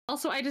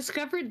Also, I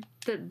discovered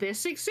that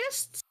this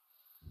exists.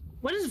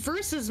 What is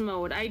versus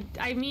mode?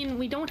 I mean,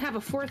 we don't have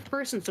a fourth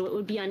person, so it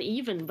would be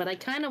uneven, but I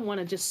kind of want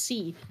to just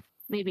see.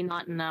 Maybe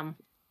not in,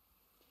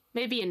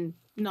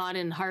 not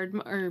in hard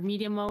or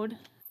medium mode.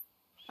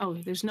 Oh,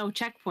 there's no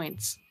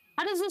checkpoints.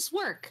 How does this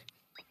work?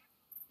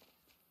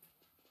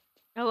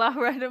 Allow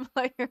random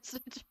players to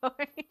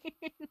join.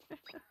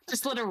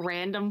 Just let a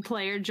random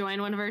player join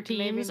one of our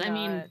teams? I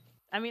mean,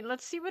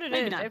 let's see what it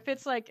is. Not. If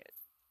it's like...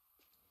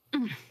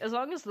 as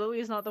long as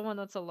Lily's not the one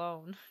that's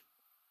alone.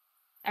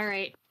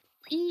 Alright.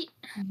 Eat.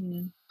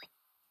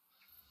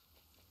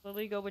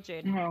 Lily, go with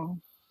Jade. No.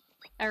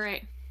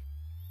 Alright.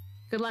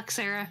 Good luck,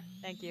 Sarah.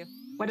 Thank you.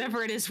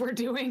 Whatever it is we're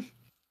doing.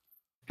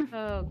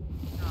 Oh,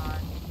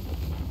 God.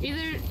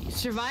 Either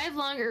survive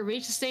longer or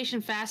reach the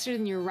station faster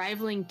than your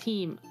rivaling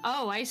team.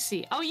 Oh, I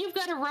see. Oh, you've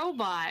got a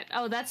robot.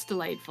 Oh, that's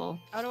delightful.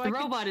 How do I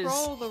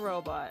control the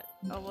robot?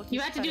 Oh, well, you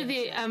have to do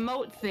the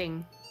emote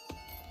thing.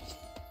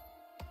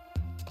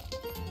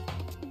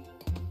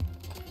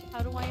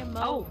 How do I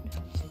emote?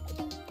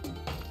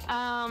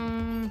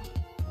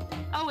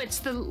 Oh, it's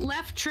the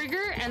left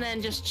trigger and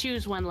then just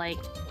choose one, like,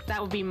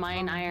 that would be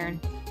mine iron.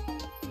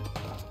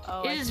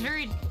 Oh, it is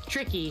very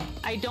tricky.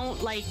 I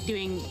don't like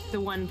doing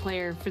the one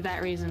player for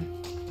that reason.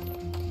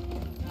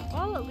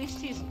 Well, at least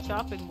he's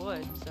chopping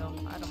wood, so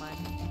I don't mind.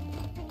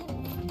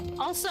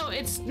 Also,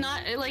 it's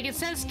not, like, it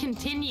says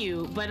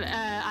continue, but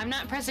I'm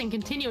not pressing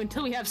continue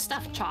until we have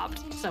stuff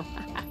chopped, so.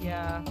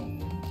 Yeah.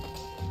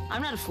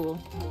 I'm not a fool.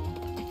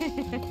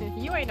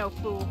 You ain't no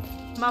fool.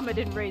 Mama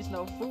didn't raise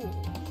no fool.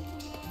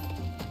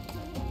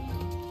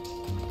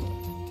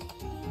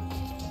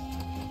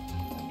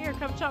 Here,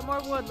 come chop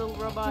more wood, little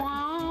robot.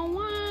 Wah,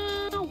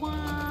 wah,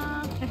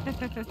 wah.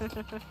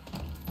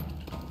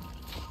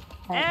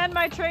 And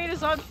my train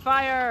is on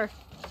fire!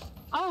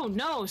 Oh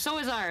no, so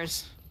is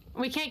ours.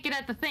 We can't get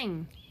at the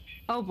thing.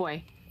 Oh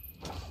boy.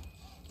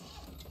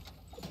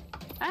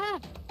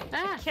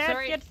 Can't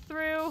sorry. get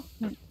through.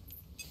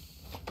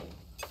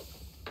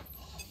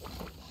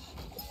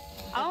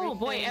 Oh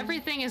boy,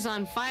 everything is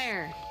on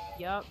fire.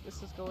 Yup,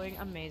 this is going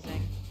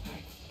amazing.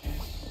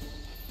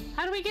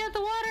 How do we get at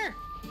the water?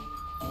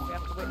 We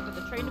have to wait for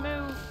the train to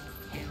move.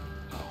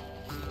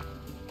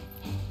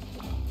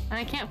 And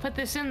I can't put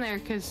this in there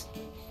because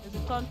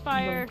it's on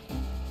fire.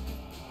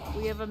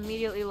 We have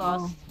immediately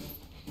lost.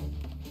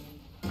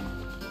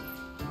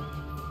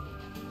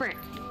 Frick.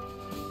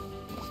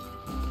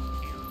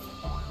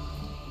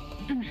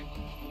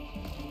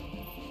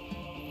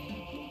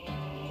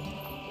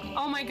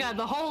 Oh my god,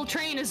 the whole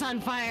train is on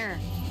fire.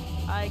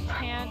 I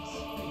can't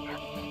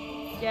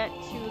get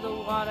to the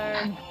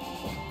water.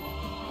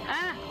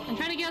 Ah, I'm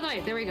trying to get out of the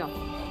way. There we go.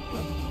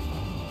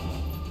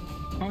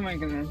 Oh my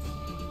goodness.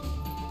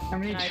 How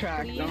many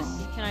tracks?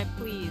 Can I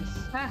please?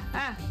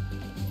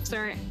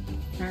 Sorry.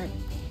 Alright.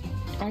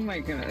 Oh my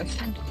goodness.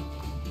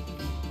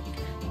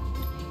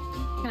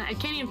 I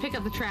can't even pick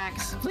up the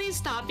tracks. Please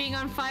stop being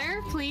on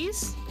fire,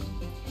 please.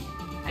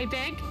 I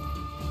beg.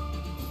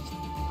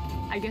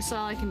 I guess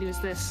all I can do is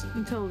this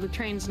until the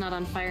train's not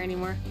on fire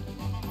anymore.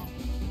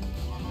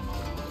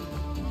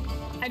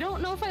 I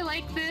don't know if I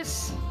like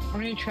this. How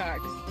many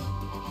tracks?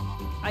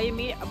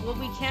 Well,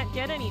 we can't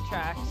get any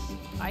tracks.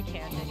 I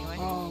can't anyway.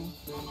 Oh.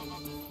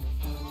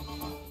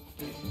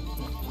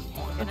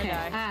 I'm gonna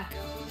die. Ah.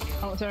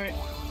 Oh, sorry.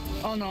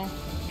 Oh no.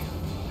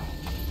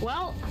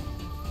 Well.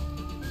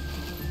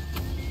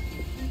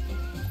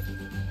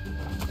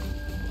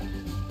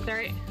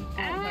 Sorry.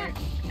 Sorry.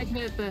 I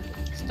committed the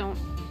stone.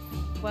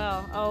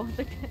 Well, oh,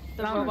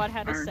 the robot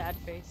had a sad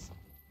face.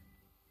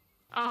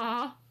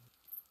 Well,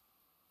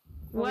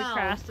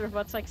 crashed, the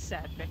robot's like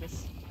sad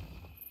face.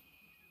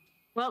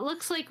 Well, it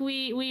looks like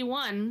we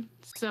won,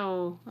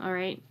 so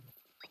alright.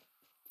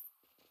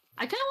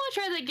 I kind of want to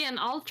try that again.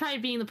 I'll try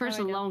being the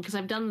person alone, because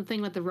I've done the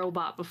thing with the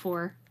robot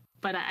before.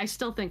 But I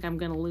still think I'm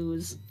gonna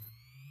lose.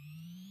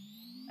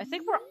 I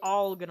think we're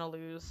all gonna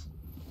lose.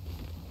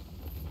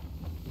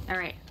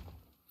 Alright.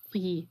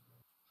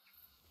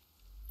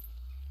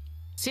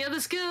 See how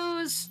this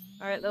goes!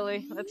 Alright,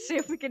 Lily, let's see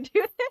if we can do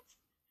this.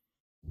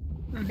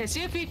 Okay,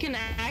 see if we can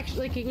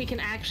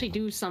actually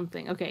do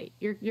something. Okay,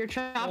 you're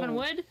chopping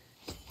wood.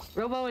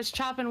 Robo is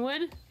chopping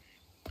wood.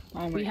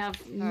 Oh we have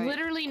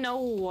literally no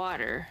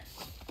water.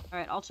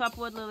 Alright, I'll chop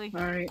wood, Lily.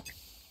 Alright.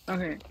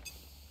 Okay.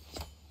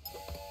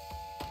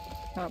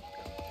 Up.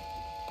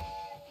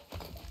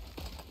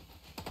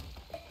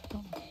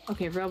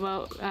 Okay,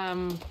 Robo,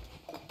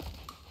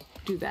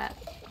 do that.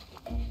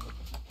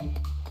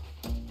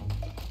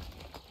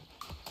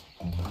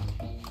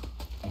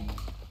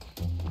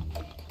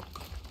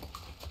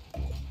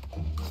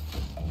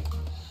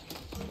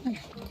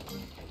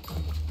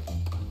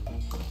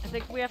 I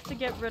think we have to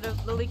get rid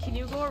of... Lily, can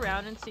you go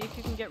around and see if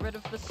you can get rid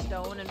of the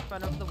stone in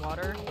front of the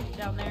water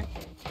down there?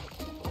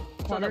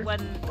 So that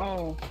when...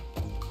 Oh.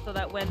 So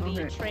that when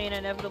the train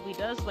inevitably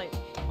does light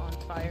on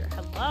fire...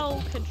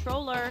 Hello,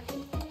 controller!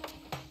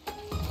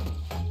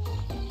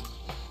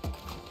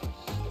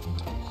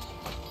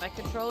 My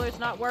controller's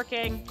not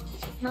working.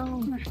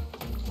 No.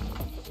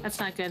 That's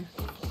not good.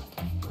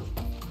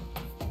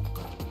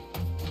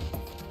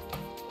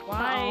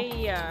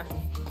 Why?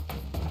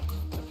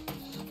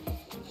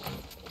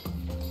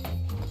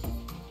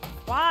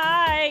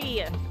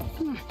 Why?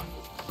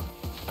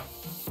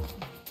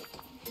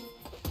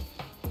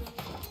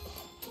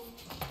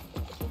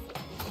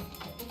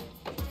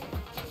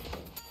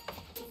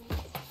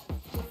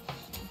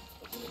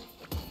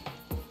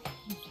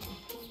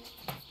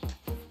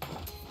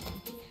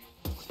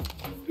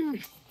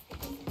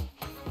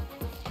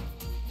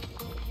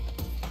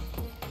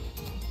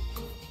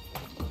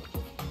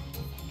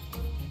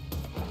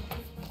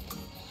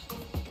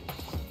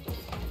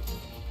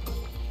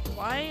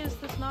 Why is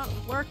this not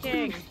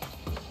working?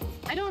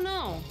 I don't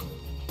know.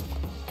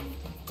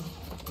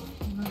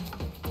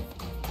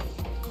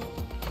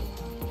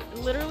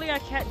 Literally, I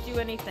can't do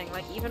anything.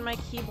 Like, even my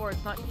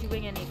keyboard's not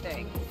doing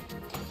anything.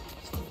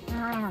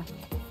 Ah.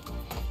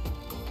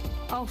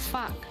 Oh,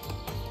 fuck.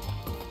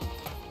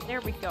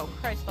 There we go.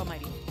 Christ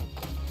almighty.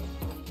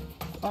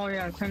 Oh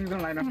yeah, Tim's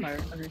gonna light on fire.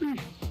 Okay.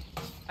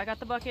 I got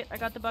the bucket. I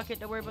got the bucket.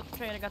 Don't worry about the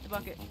train. I got the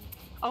bucket.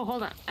 Oh,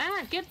 hold on.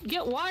 Ah,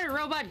 get water,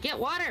 robot. Get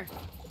water.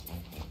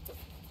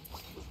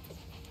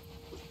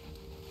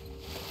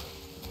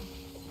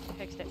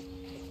 Fixed it.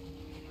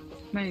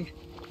 Nice.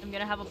 I'm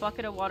gonna have a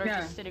bucket of water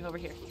Yeah. just sitting over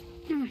here.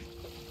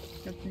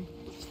 Good thing.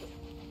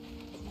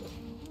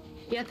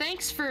 Yeah,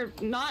 thanks for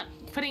not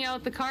putting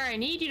out the car I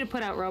need you to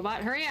put out,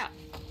 robot. Hurry up.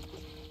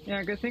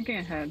 Yeah, good thinking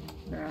ahead.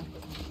 Yeah.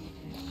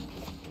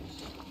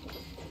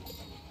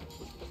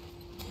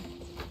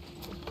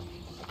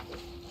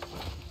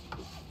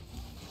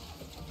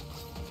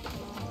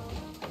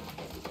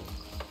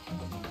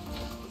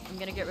 I'm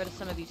gonna get rid of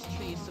some of these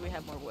trees so we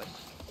have more wood.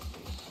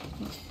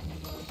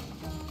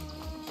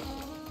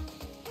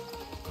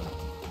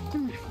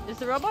 Is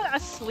the robot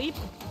asleep?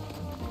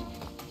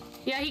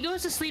 Yeah, he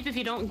goes to sleep if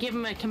you don't give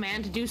him a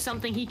command to do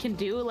something he can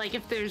do. Like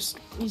if there's,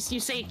 you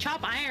say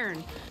chop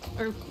iron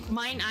or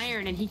mine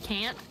iron and he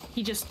can't,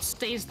 he just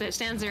stands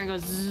there and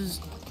goes zzz.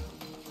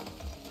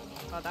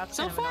 Oh, that's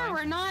So kind of far annoying.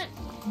 we're not,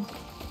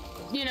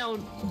 you know,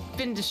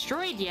 been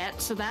destroyed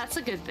yet, so that's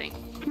a good thing.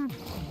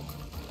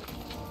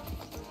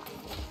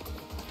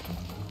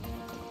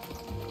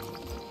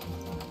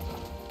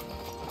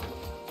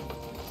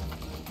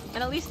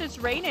 And at least it's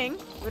raining.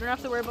 We don't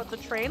have to worry about the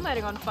train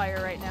lighting on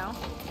fire right now.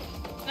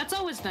 That's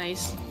always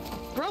nice.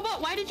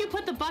 Robot, why did you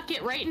put the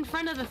bucket right in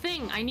front of the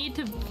thing? I need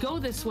to go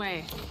this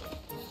way.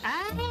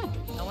 Ah!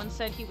 No one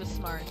said he was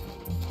smart.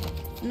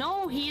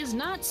 No, he is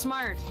not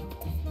smart.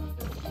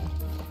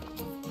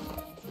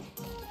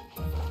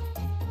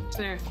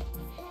 There.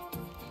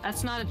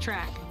 That's not a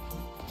track.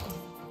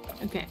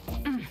 Okay.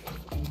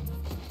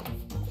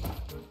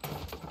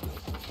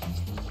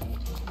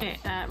 Okay,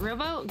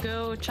 Robo,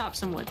 go chop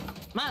some wood.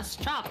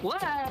 Must chop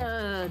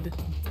wood!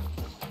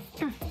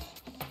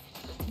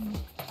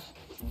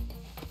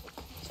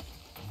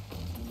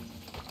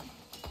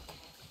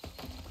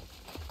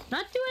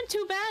 Not doing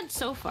too bad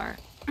so far.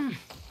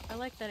 I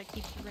like that it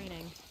keeps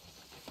raining.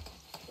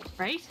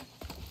 Right?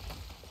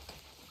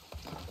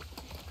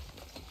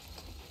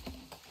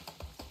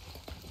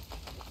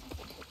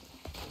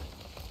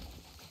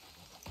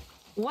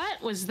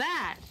 What was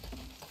that?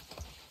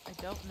 I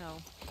don't know.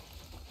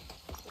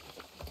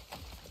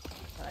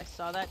 But I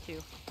saw that too.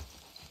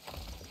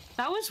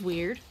 That was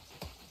weird.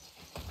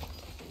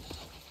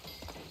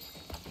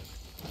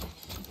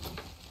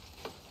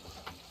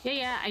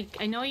 Yeah,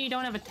 I know you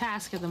don't have a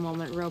task at the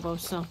moment, Robo,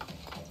 so...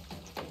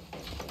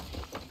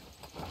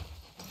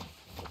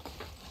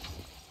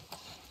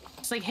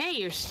 It's like, hey,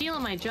 you're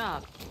stealing my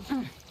job.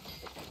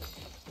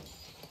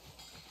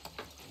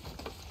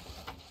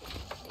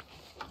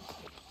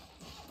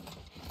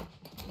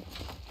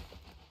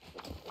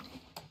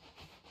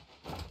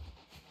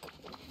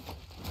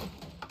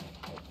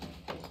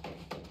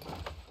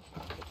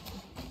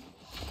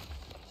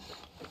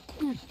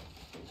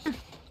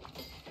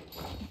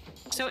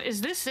 So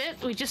is this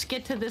it? We just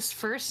get to this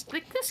first?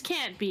 Like, this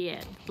can't be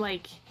it.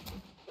 Like...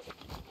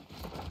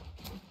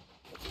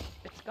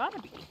 It's gotta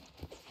be.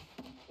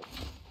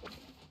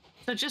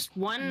 So just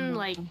one,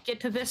 like, get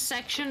to this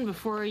section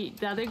before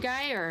the other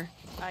guy, or...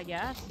 I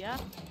guess, yeah.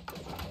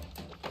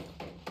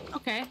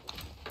 Okay.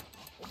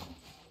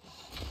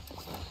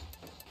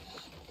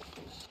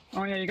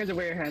 Oh yeah, you guys are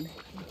way ahead.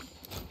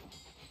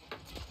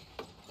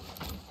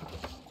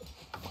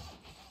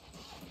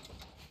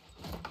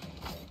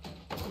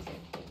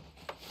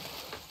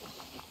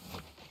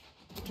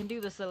 We can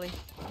do this, Lily.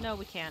 No,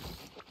 we can't.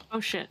 Oh,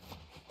 shit.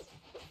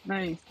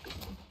 Nice.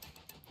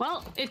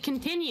 Well, it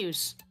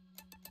continues.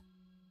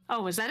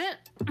 Oh, is that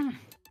it?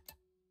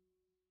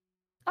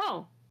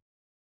 Oh.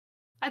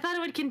 I thought it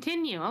would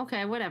continue.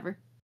 Okay, whatever.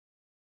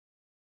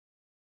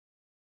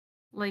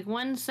 Like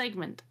one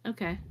segment.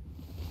 Okay.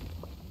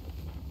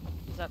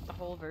 Is that the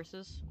whole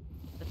verses?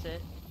 That's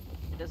it?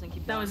 It doesn't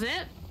keep That going? was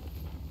it?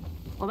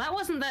 Well, that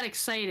wasn't that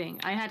exciting,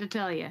 I had to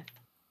tell you.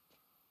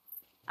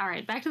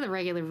 Alright, back to the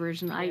regular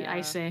version, Yeah.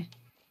 I say.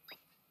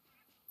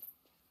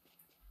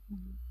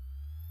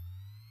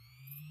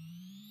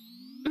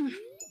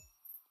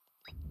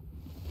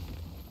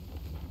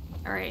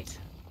 Alright.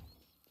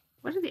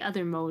 What are the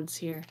other modes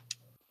here?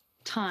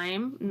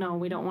 Time. No,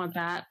 we don't want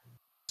that.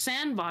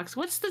 Sandbox.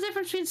 What's the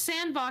difference between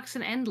sandbox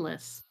and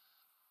endless?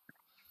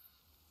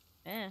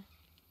 Eh.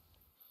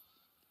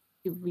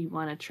 Do we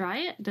want to try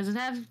it? Doesn't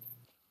have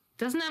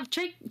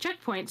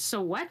checkpoints,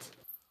 so what?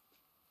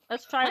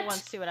 Let's try What? it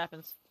once, see what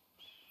happens.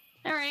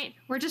 All right,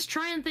 we're just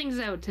trying things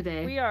out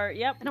today. We are,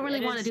 yep. I don't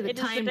really want to do the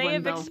timed one. It is the day one,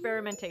 of though.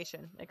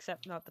 experimentation,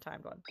 except not the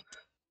timed one.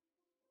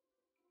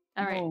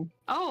 All right. Whoa.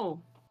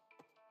 Oh.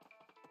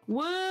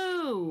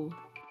 Whoa.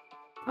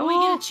 Are Oh. we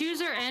gonna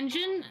choose our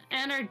engine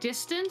and our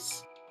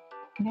distance?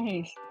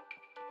 Nice. Oh.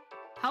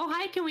 How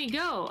high can we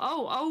go?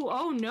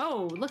 Oh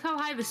no. Look how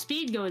high the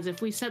speed goes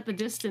if we set the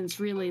distance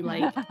really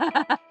like...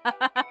 Are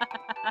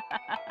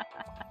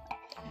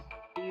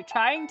you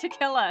trying to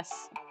kill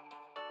us?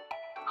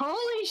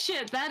 Holy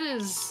shit, that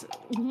is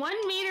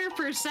 1 meter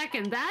per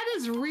second. That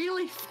is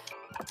really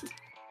fast.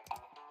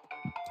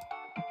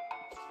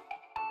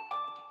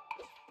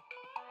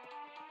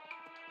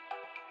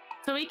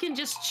 So we can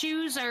just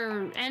choose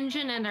our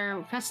engine and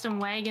our custom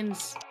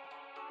wagons.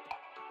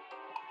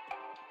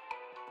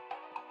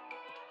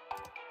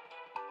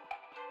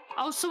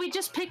 Oh, so we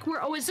just pick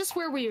where... Oh, is this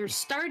where we are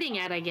starting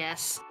at, I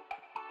guess?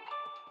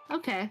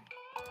 Okay.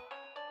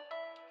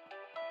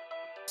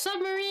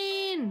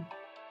 Submarine!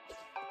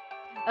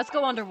 Let's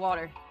go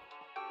underwater.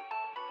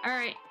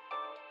 Alright.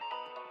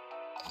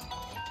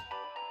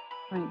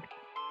 Thanks.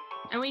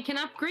 And we can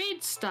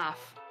upgrade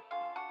stuff.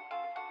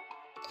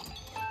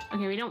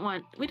 Okay, we don't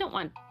want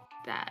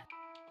that.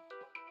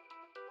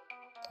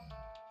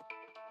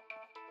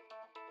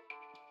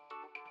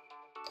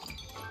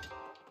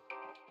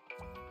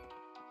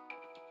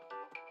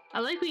 I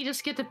like we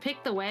just get to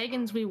pick the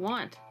wagons we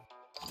want.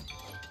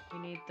 We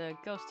need the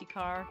ghosty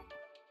car.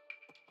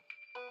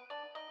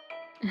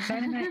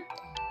 Dynamite.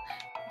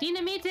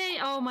 Dynamite!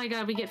 Oh my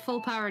god, we get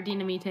full power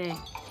dynamite.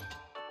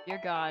 Dear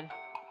God.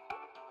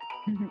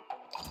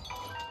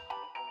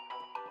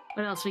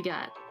 What else we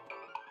got?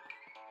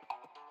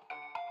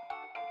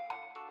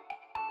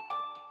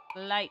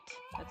 Light.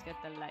 Let's get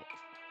the light.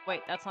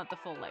 Wait, that's not the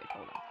full light.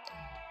 Hold on.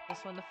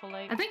 This one the full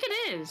light? I think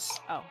it is.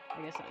 Oh,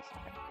 I guess it is.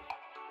 Okay.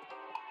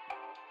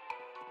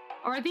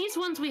 Or are these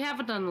ones we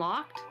haven't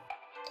unlocked?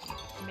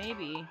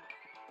 Maybe.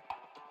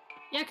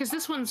 Yeah, because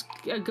this one's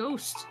a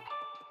ghost.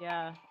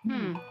 Yeah.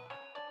 Hmm.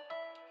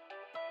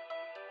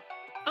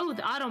 Oh,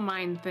 the auto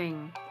mine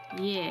thing.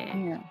 Yeah.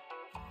 Yeah.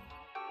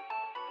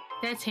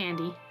 That's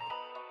handy.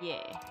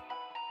 Yeah.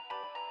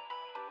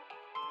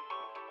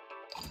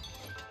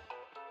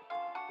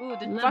 Ooh,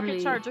 the Lovely.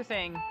 bucket charger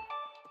thing.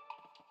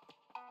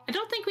 I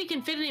don't think we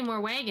can fit any more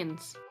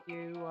wagons.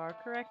 You are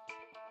correct.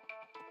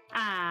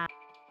 Ah.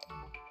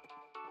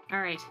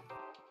 Alright.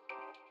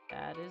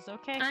 That is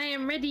okay. I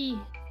am ready.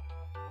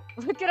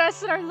 Look at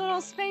us in our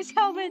little space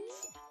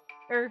helmets!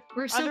 Or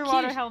We're so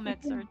underwater cute.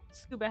 helmets, or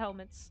scuba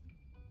helmets.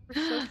 We're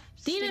so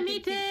stinking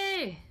cute.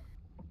 Dynamite!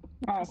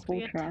 Oh, Must be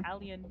cool car.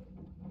 Italian.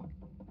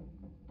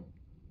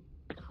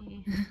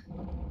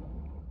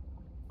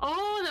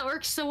 Oh, that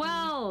works so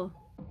well.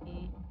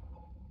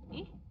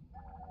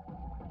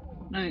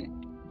 Nice.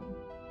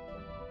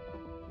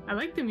 I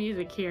like the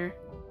music here.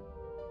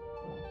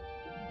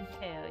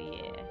 Hell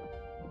yeah.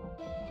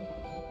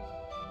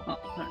 Oh,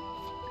 sorry.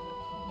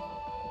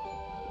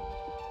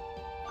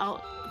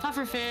 Oh,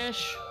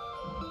 pufferfish.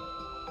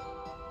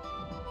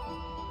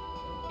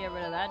 Get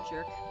rid of that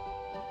jerk.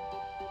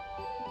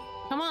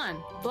 Come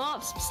on, blow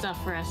up some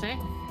stuff for us, eh?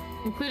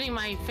 Including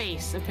my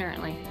face,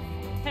 apparently.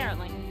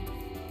 Apparently.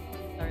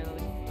 Sorry,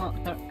 Lily. Oh,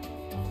 sorry.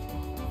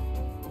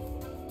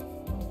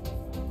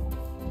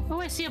 Oh,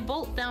 I see a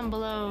bolt down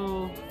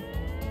below.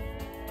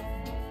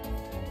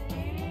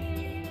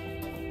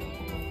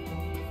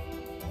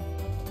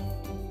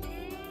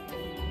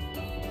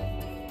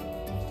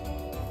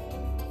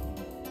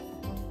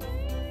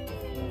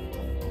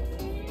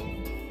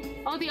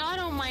 Oh, the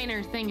auto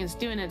miner thing is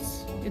doing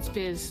its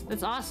biz.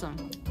 That's awesome.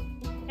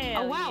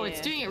 Hell Oh wow, yeah.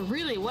 it's doing it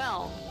really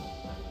well.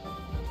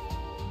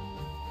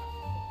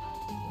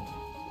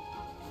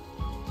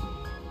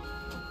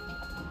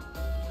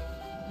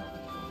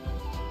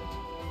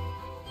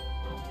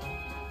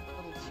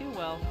 A little too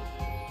well.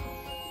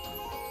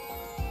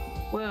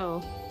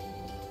 Whoa.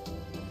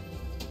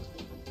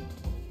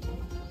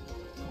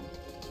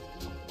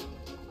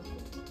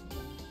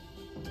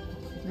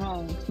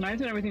 No, it's nice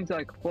and everything's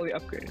like fully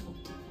upgraded.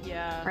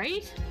 Yeah.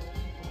 Right?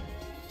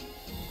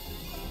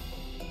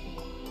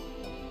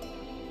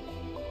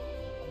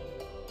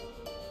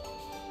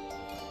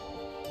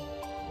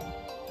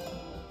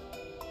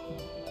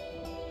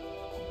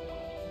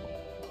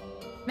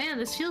 Man,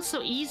 this feels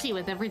so easy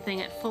with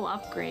everything at full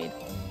upgrade.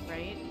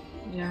 Right?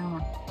 Yeah.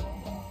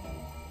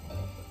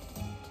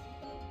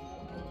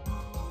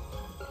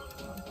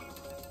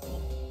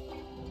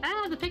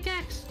 Ah, the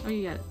pickaxe! Oh,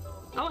 you got it.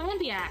 Oh, and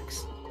the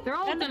axe. They're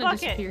all And the gonna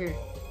bucket. disappear.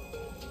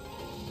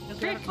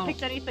 Because we haven't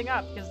picked anything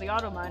up, because the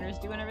auto miner's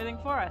doing everything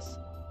for us.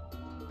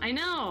 I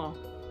know.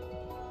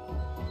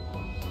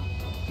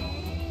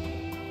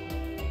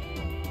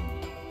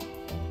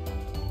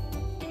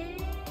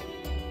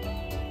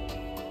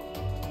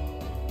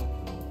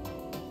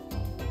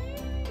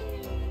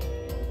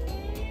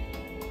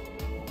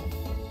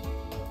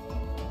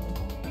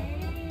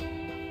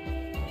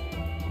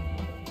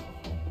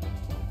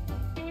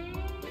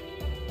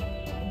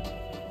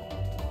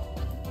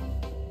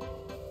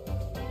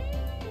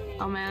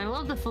 Oh man, I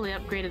love the fully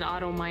upgraded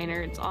auto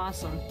miner. It's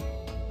awesome.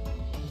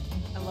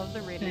 I love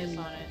the radius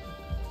on it.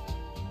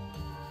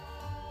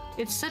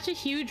 It's such a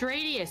huge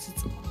radius.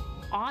 It's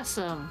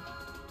awesome.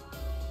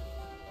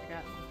 I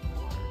got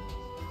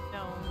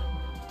stone.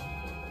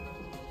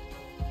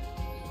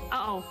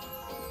 Uh-oh.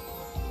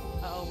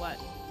 Uh-oh, what?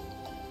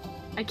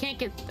 I can't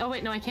get... Oh,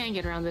 wait, no, I can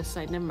get around this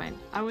side. Never mind.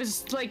 I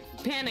was, like,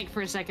 panicked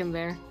for a second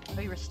there. Oh,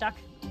 you were stuck?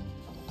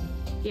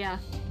 Yeah.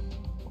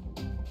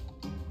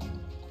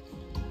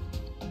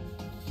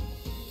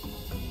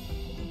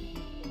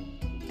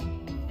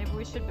 Maybe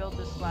we should build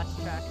this last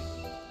track.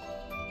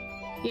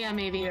 Yeah,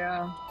 maybe.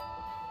 Yeah.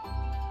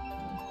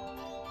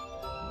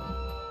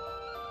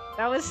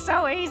 That was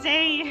so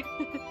easy!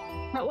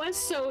 That was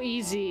so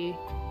easy.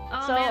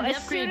 Oh, So man, the as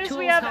upgrade soon as tools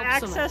we have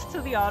help so much. access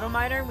to the auto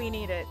miner, we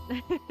need it.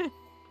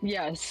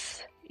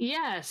 Yes.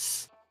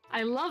 Yes.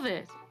 I love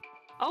it.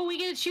 Oh, we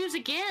get to choose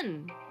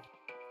again.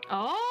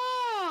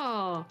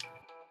 Oh.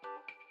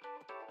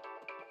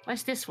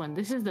 What's this one?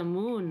 This is the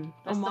moon.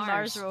 That's oh, the Mars.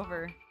 Mars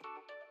rover.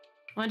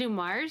 Wanna do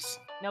Mars?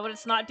 No, but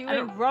it's not I doing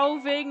don't-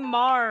 roving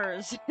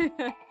Mars.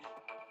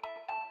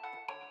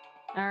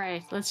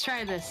 Alright, let's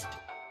try this.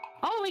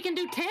 Oh, we can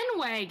do 10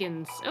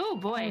 wagons. Oh,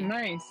 boy. Oh,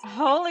 nice.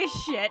 Holy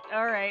shit,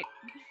 alright.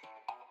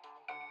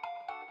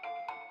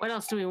 What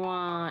else do we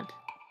want?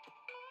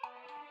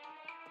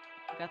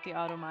 Got the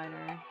auto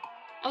miner.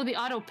 Oh, the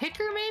auto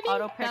picker, maybe?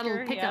 Auto picker,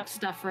 That'll pick yeah. up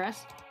stuff for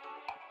us.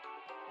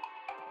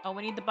 Oh,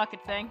 we need the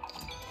bucket thing.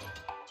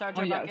 Charge Oh,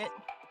 our yes. bucket.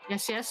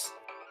 Yes, yes.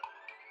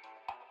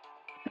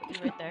 Be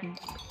right there.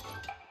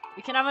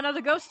 We can have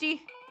another ghosty.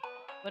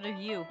 What are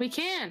you? We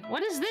can.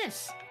 What is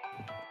this?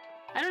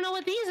 I don't know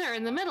what these are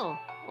in the middle.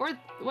 Or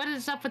what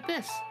is up with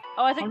this?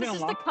 Oh, I think Are we this is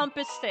the unlocked?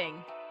 compass thing.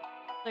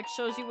 Like,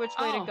 shows you which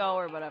way Oh. to go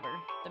or whatever.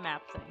 The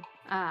map thing.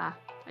 Ah,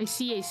 I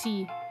see, I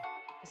see.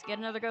 Let's get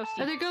another ghosty.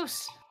 Other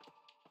ghosts.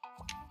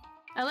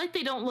 I like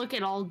they don't look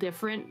at all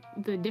different,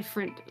 the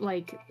different,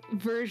 like,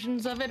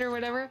 versions of it or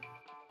whatever.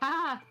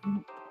 Ha!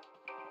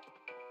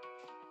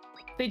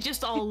 They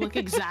just all look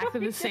exactly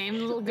the same,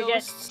 little We get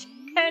ghosts.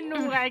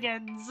 10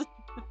 wagons.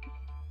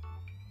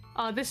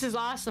 Oh, this is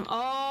awesome.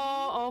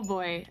 Oh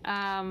boy.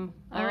 Alright,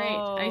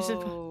 I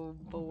suppose. Oh,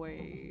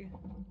 boy.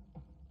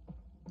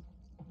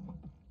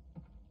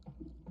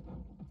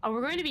 Oh,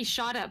 we're going to be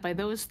shot at by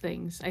those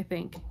things, I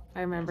think. If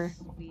I remember.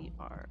 Yes, we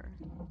are.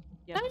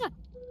 Yeah. Ah,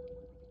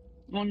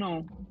 Oh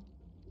no.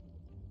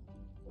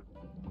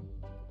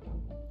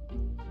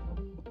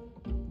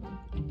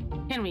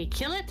 can we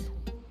kill it?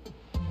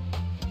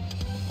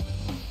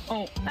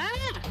 Oh,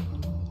 Ah!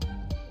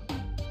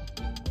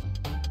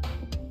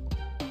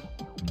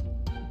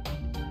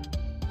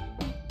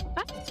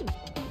 Ah!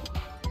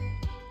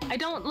 I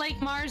don't like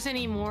Mars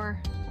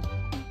anymore.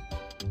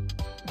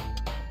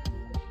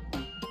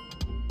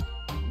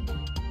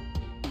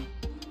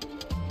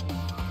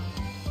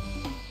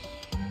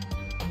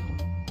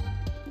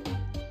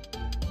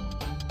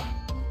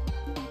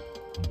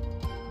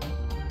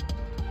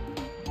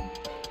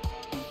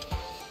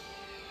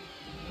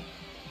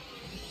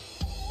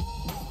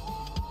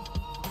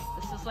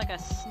 This is like a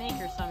snake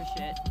or some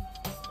shit.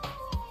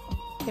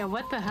 Yeah,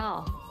 what the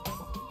hell?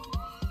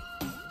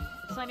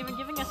 It's not even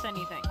giving us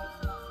anything.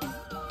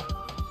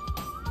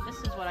 This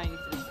is what I need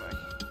to destroy.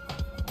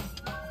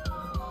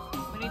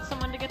 We need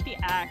someone to get the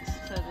axe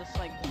to just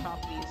like chop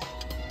these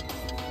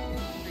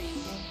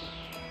trees.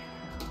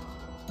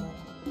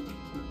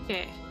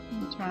 Okay.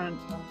 I'm trying.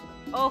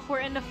 Oh, if we're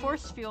in the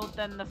force field,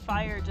 then the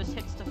fire just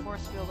hits the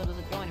force field and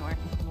doesn't go anywhere.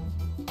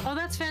 Oh,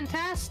 that's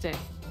fantastic.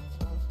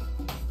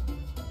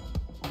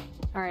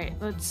 Alright,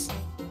 let's...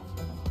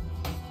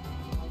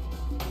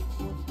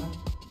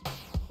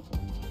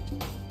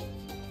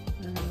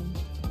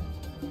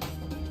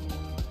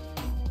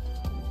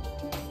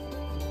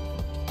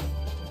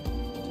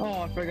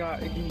 Oh, I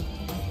forgot. It can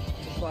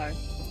fly.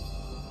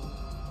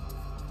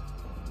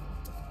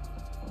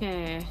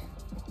 Okay.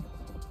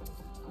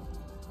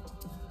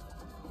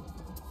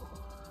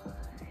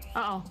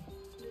 Uh-oh.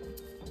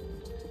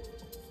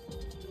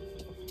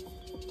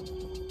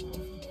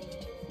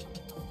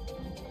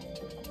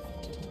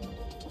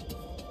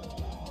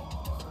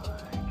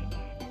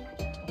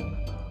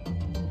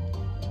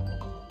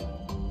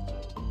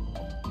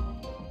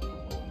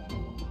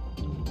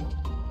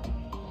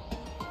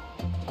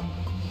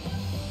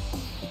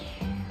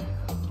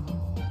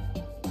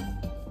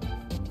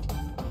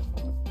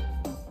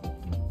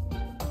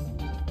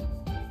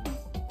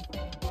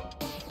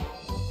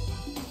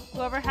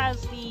 Whoever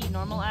has the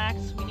normal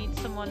axe, we need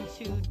someone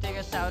to dig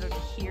us out of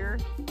here.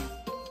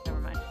 Never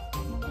mind.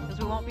 Because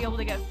we won't be able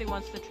to get through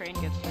once the train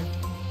gets through.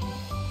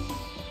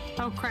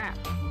 Oh, crap.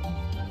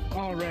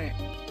 All right.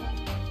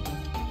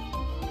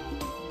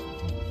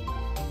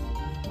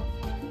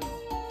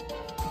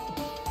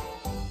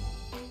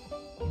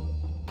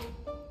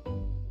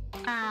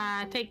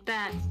 Ah, take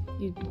that,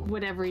 you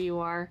whatever you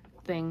are,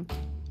 thing.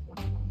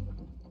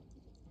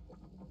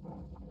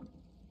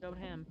 Go to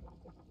him.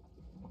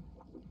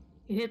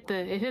 It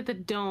hit the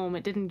dome,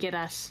 it didn't get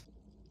us.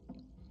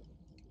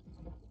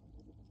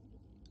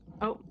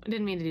 Oh. I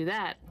didn't mean to do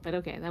that, but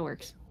okay, that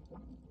works.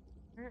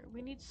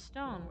 We need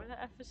stone. Where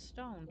the F is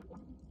stone?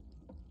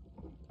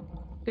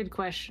 Good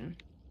question.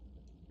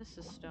 This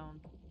is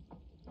stone.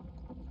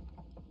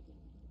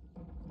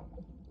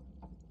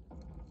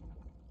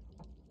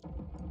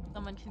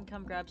 Someone can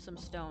come grab some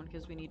stone,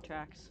 because we need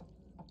tracks.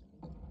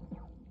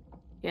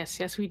 Yes,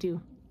 yes we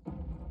do.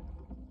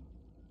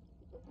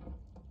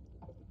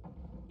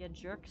 Yeah,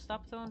 jerk,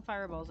 stop throwing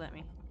fireballs at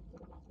me.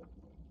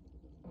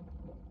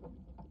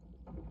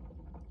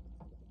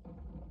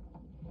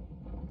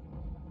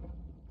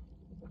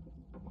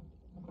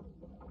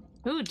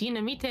 Ooh,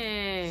 dynamite!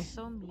 It's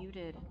so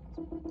muted.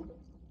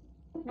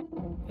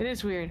 It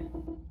is weird.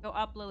 Go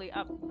up, Lily,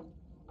 up.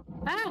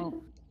 Ah!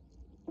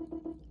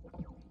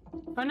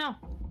 Oh no!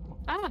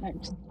 Ah!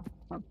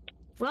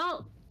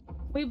 Well,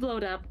 we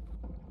blowed up.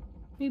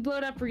 We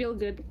blowed up real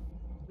good.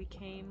 We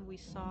came, we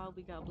saw,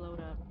 we got blowed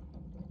up.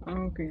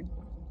 Okay.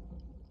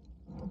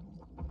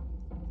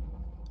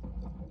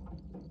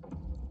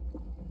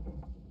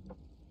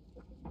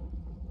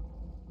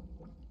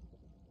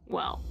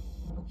 Well.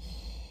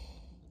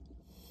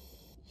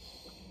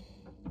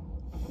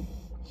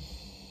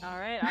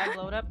 Alright, I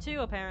blowed up too,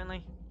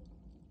 apparently.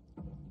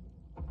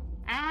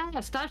 Ah!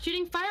 Stop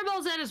shooting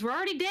fireballs at us! We're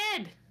already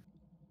dead!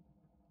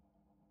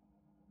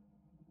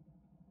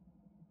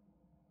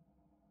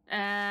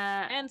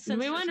 And since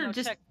we there's wonder no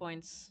just...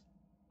 checkpoints,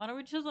 why don't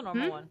we choose a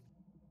normal one?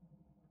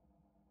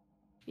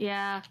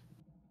 Yeah.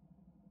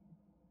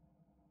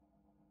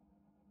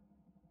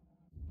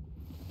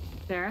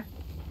 Sarah?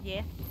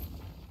 Yeah?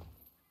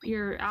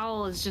 Your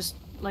owl is just,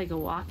 like, a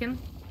walking.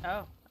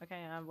 Oh,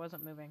 okay, I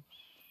wasn't moving.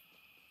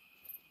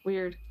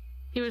 Weird.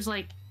 He was,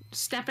 like,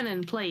 stepping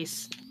in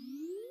place.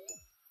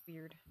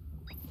 Weird.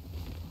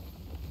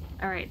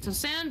 Alright, so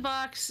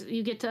sandbox,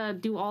 you get to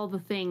do all the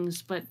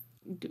things, but...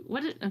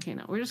 Okay,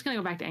 no, we're just gonna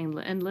go back to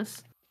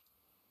endless.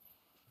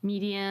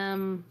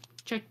 Medium,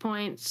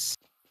 checkpoints.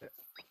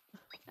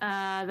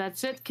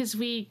 That's it, because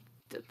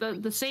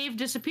the save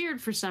disappeared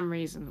for some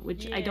reason,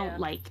 which I don't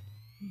like.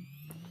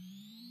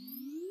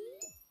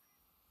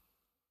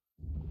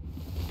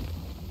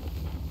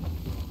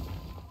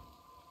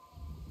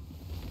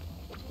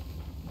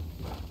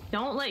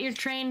 Don't let your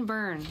train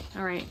burn.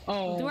 Alright,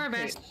 Oh, do our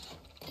best.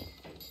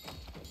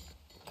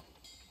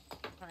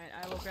 Alright,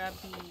 I will grab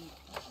the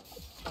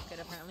bucket,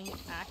 apparently.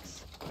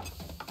 Axe.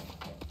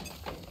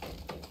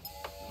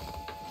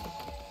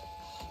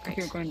 Right.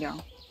 You're going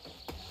down.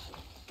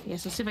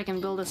 Yes, let's see if I can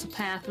build us a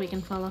path we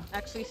can follow.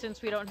 Actually,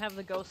 since we don't have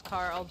the ghost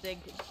car, I'll dig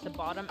the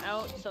bottom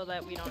out so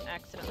that we don't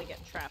accidentally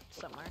get trapped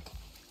somewhere.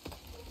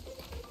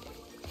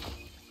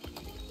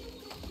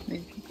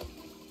 Maybe.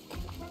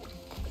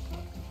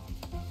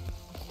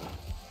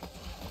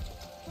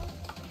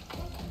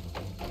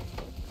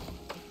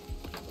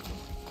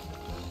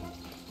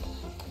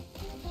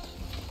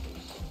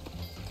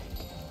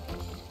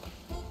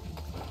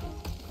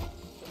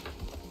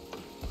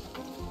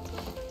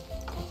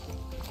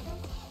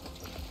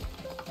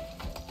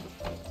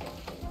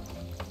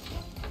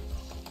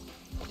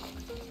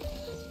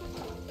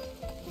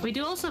 We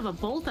do also have a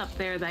bolt up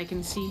there that I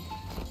can see.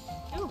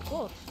 Ooh,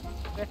 cool.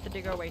 We have to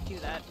dig our way to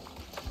that.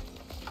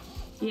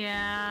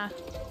 Yeah.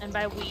 And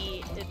by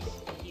we, it's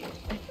you.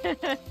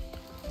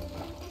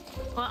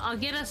 Well, I'll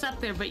get us up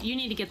there, but you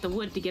need to get the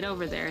wood to get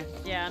over there.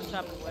 Yeah, I'm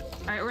chopping wood.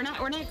 All right, we're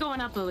not going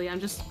up, Lily.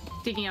 I'm just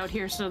digging out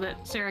here so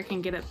that Sarah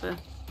can get at the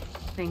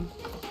thing.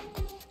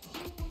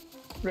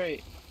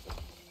 Right.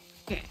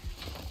 Okay.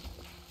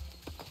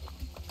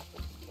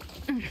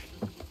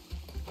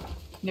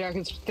 Yeah,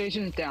 because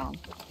station's down.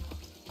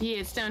 Yeah,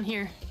 it's down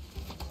here.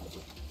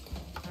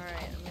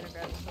 Alright, I'm gonna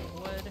grab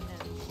some wood and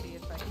see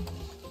if I can...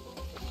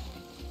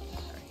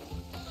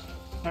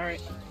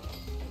 Alright.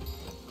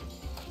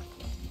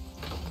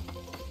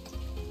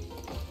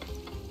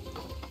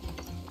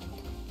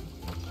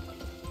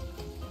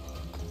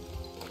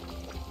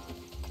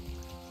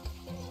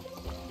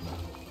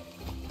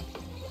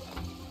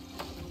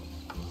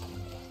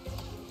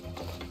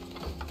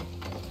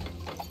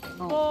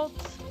 Oh.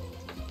 Bolt!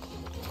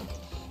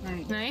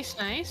 Right. Nice,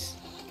 nice.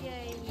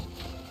 Yay!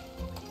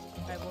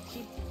 Alright, we'll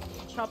keep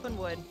chopping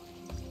wood.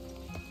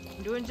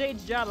 I'm doing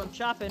Jade's job, I'm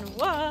chopping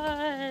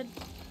wood!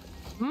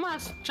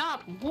 Must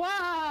chop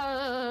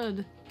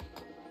wood!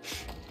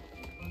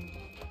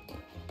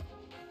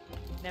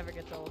 Never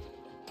gets old.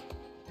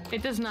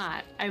 It does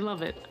not. I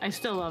love it. I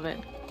still love it.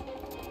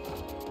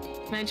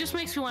 And it just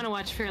makes me want to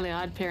watch Fairly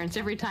Odd Parents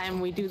every time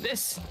we do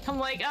this. I'm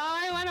like, oh,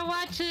 I want to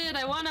watch it!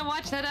 I want to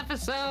watch that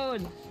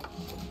episode!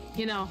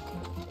 You know.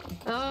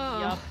 Oh.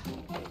 Yup.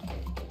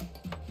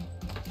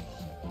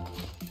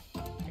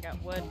 I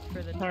got wood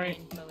for the Alright.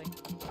 train, Lily.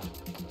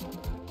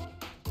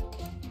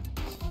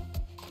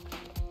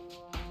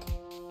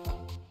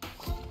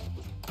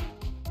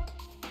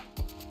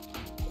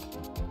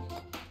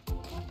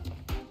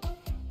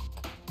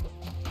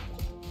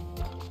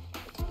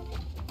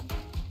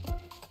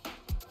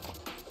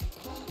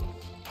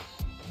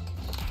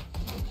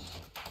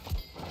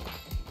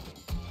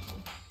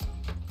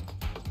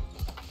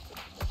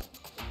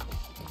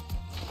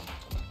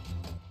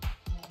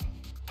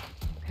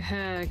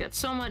 Got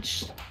so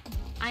much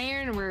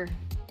iron, we're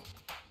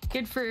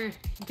good for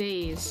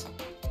days.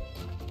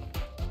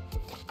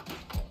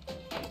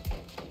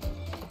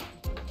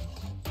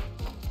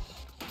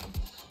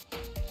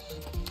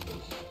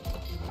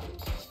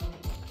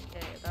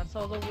 Okay, that's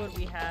all the wood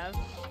we have.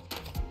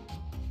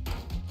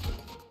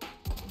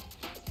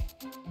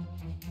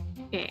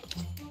 Okay.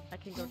 I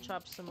can go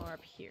chop some more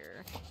up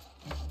here.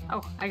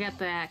 Oh, I got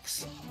the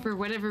axe. For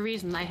whatever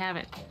reason, I have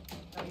it.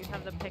 Oh, you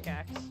have the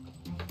pickaxe.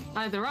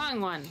 The wrong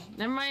one.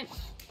 Never mind.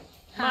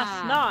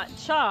 Must not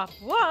chop.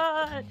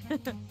 What?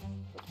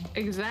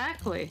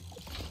 Exactly.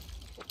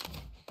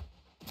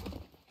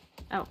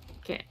 Oh,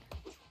 okay.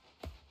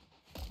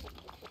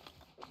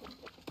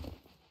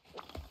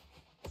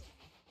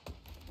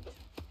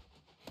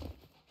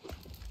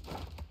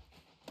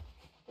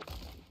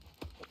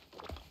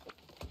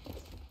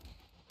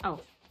 Oh,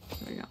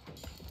 there we go.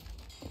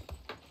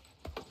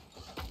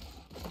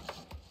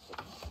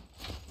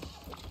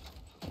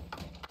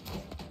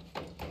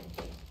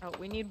 Oh,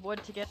 we need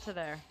wood to get to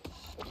there.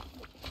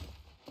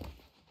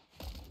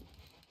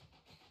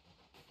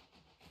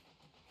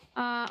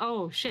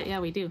 Oh shit, yeah,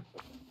 we do.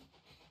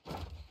 I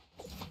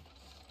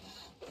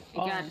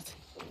got it.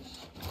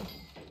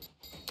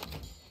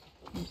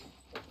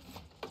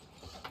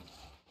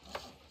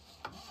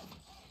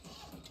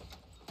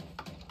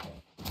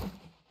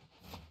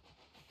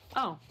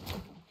 Oh.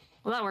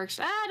 Well, that works.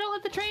 Ah, don't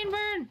let the train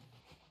burn!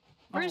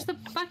 Where's the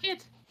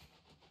bucket?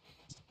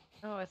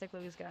 Oh, I think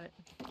Lily's got it.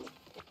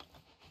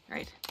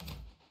 Right.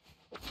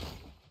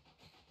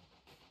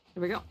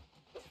 Here we go.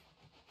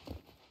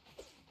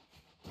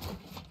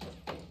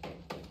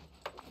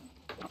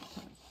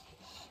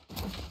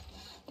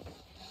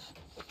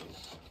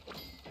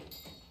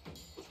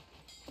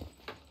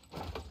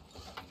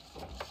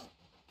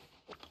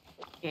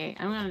 Okay,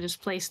 I'm gonna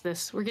just place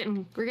this. We're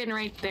getting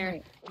right there.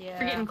 Yeah.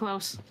 We're getting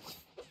close.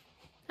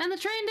 And the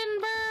train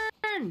didn't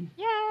burn!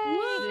 Yay!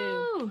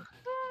 Woo! Woo!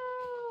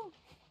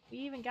 We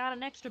even got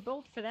an extra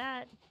bolt for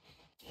that.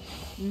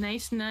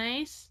 Nice,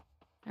 nice.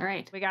 All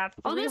right. We got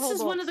 3 Oh, this whole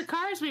is one of the bolts.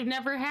 cars we've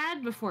never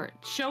had before. It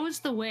shows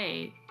the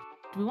way.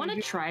 Do we want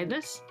to try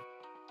this?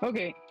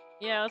 Okay.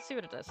 Yeah, let's see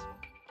what it does.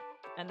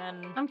 And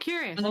then I'm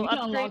curious. And then We'll we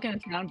can unlock upgrade- in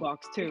a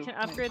sandbox too. we can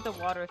upgrade the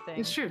water thing.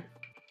 It's true.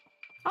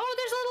 Oh,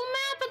 there's a little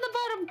map in the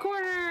bottom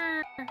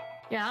corner.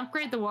 Yeah,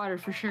 upgrade the water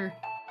for sure.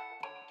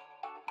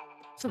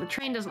 So the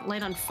train doesn't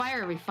light on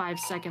fire every 5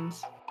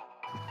 seconds.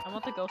 I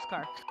want the ghost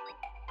car.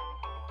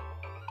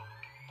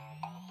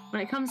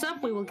 When it comes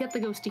up, we will get the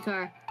ghosty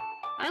car.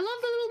 I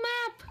love the little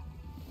map.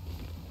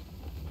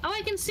 Oh,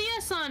 I can see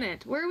us on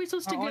it. Where are we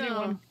supposed to Only go?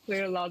 one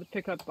player allowed to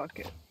pick up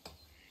bucket.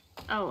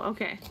 Oh,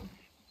 okay.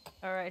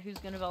 Alright, who's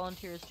gonna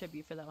volunteer as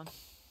tribute for that one?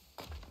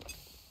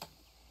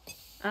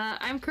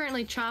 I'm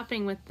currently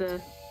chopping with the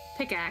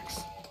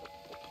pickaxe.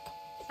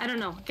 I don't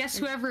know. Guess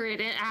whoever it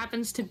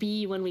happens to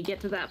be when we get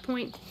to that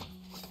point.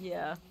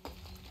 Yeah.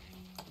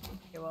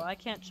 Okay, well, I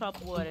can't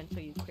chop wood until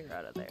you clear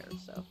out of there,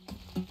 so.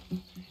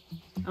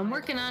 I'm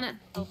working on it.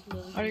 Help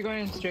Lily Are you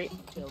going straight?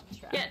 build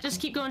trap. Yeah, just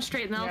keep going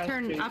straight, and then I'll Yeah,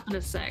 turn straight. up in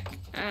a sec.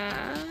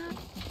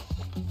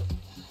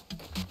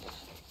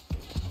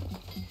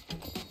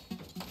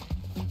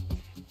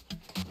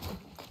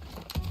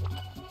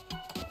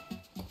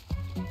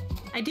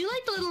 I do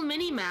like the little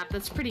mini map.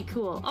 That's pretty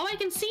cool. Oh, I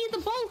can see the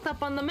bolt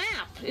up on the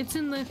map. It's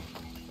in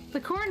the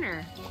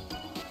corner.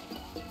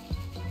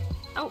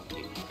 Oh,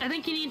 I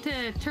think you need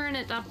to turn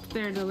it up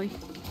there, Lily.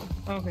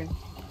 Okay.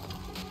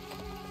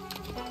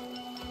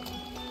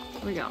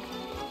 Here we go.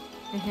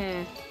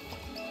 Heh.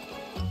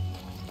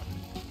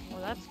 Well,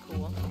 that's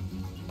cool.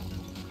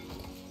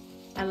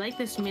 I like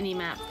this mini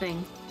map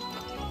thing.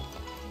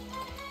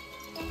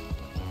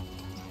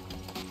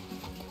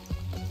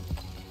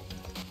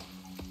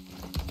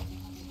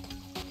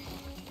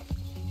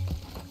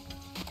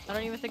 I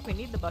don't even think we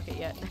need the bucket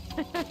yet.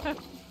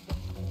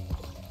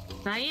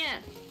 Not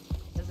yet.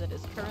 Because it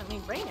is currently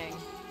raining.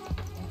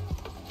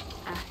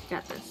 Ah,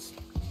 got this.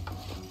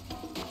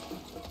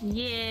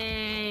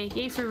 Yay!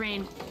 Yay for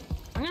rain.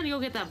 I'm gonna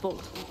go get that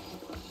bolt.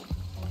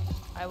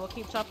 I will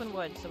keep chopping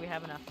wood so we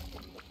have enough.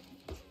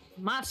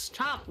 Must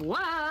chop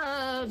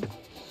wood!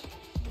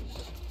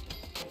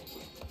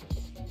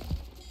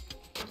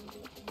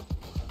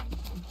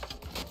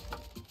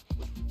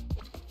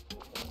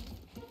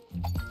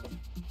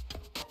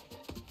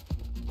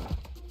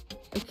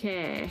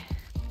 Okay.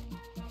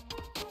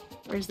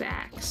 Where's the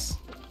axe?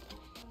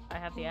 I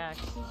have the axe.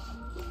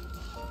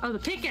 Oh, the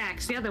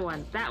pickaxe, the other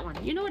one. That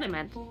one. You know what I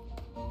meant.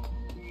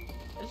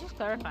 It's just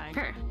clarifying.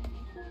 Her.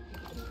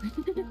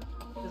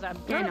 Because I'm Yeah, I know.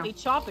 currently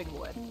chopping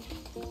wood.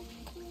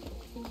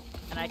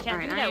 And I can't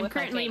Alright, do I that am with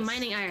my currently face.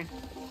 mining iron.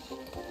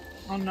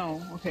 Oh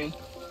no. Okay.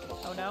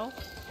 Oh no?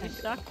 She's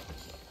stuck?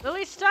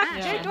 Lily's stuck! Ah,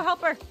 Jade, shit. go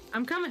help her!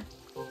 I'm coming.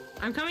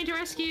 I'm coming to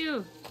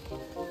rescue.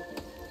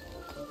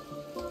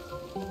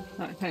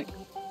 Thanks.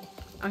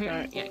 Oh, here.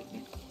 Alright. Yeah.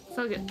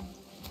 So good.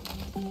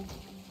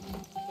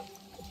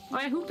 Oh,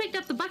 yeah, who picked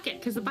up the bucket?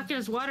 Because the bucket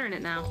has water in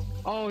it now.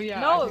 Oh yeah.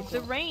 I No, think the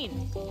so.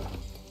 rain!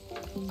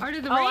 Or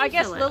did the Oh, rain I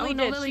guess fill it? Lily Oh,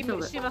 no, did. Lily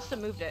filled She it. must have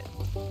moved it.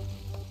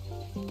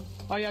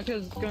 Oh yeah,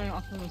 because it's going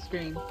off on the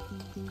screen.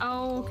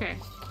 Oh, okay.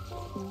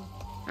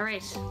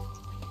 Alright.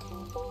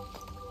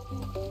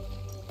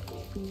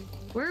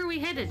 Where are we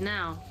headed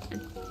now?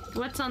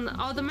 What's on the...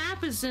 Oh, the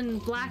map is in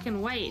black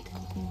and white.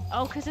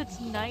 Oh, because it's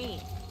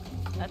night.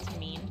 That's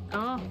mean.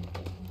 Oh.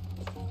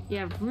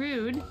 Yeah,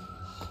 rude.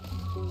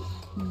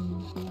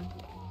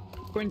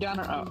 Going down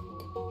or up?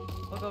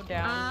 We'll go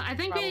down. I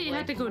think we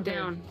have to go Okay.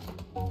 down.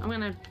 I'm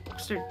gonna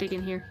start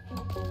digging here.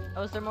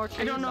 Oh, is there more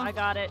trees? I don't know. I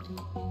got it.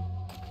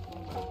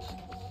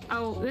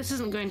 Oh, this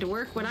isn't going to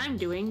work, what I'm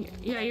doing.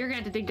 Yeah, you're going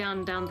to have to dig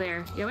down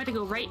there. Yeah, we have to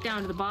go right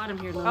down to the bottom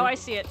here, Lily. Oh, I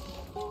see it.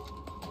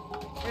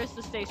 There's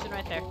the station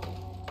right there.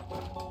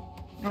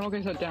 Oh,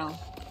 okay, so down.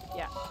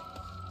 Yeah.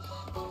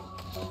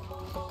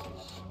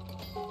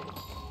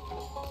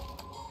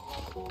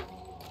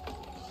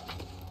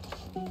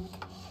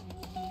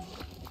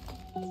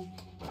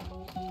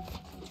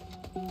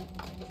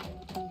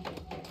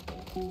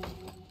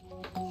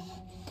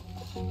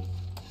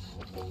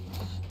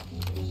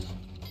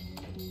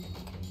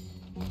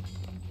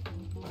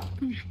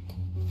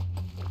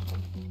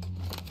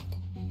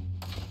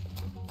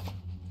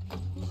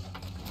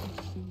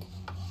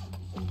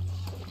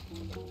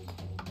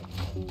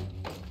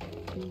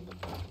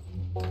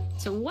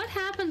 So what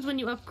happens when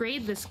you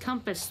upgrade this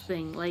compass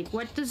thing? Like,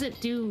 what does it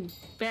do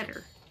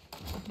better?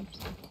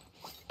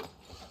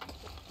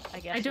 I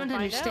guess I don't we'll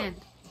find understand.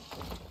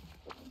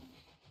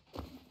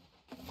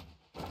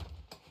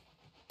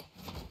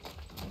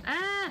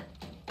 Ah!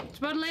 It's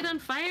about to light on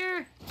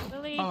fire! out.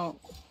 Lily. Oh.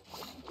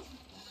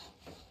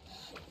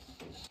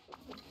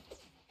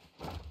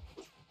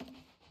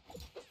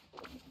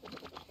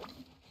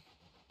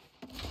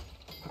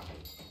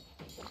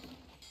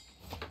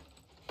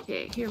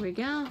 Okay, here we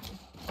go.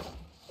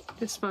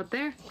 Just about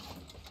there.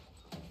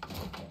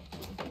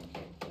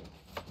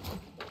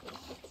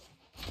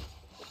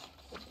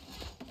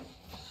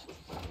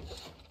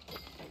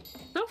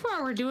 So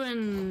far we're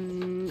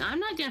doing... I'm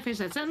not gonna finish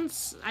that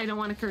sentence. I don't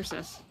want to curse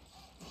us.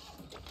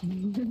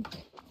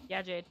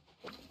 Yeah, Jade.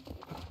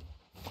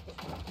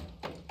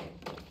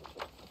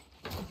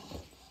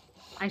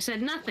 I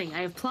said nothing. I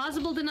have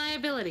plausible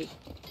deniability.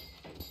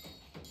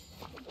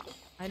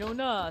 I know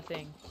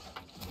nothing.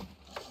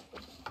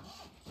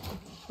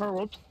 Oh,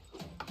 whoops.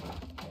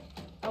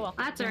 Oh well.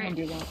 That's I alright.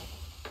 can do that.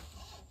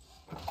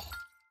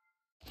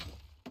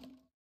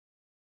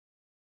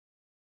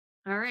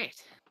 Alright.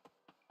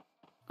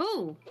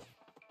 Ooh!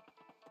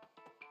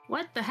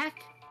 What the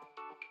heck?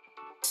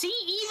 See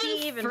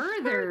even,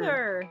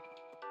 further!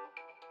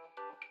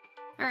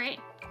 Alright.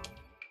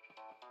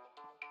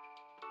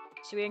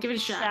 Should we Give it a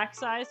increase shot. sack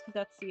size? Because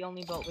that's the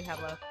only boat we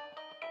have left.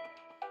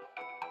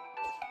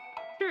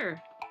 Sure.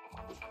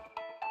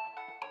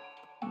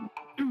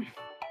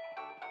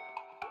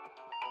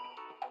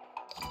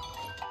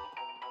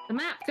 The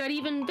map got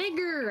even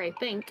bigger, I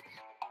think.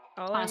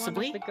 All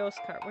Possibly. I want is the ghost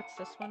cart. What's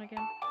this one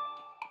again?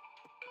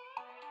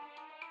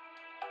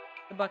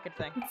 The bucket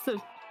thing. It's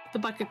the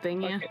bucket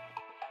thing, yeah. Okay.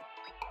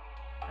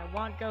 I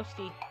want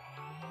ghosty.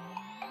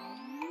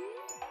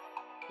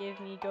 Give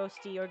me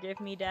ghosty or give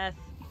me death.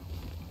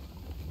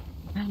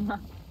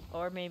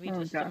 Or maybe Oh,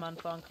 just God. a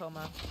month-long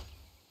coma.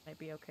 Might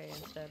be okay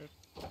instead of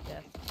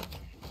death.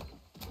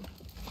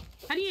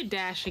 How do you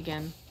dash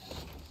again?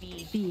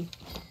 B. B.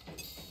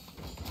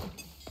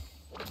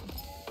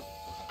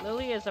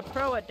 Lily is a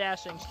pro at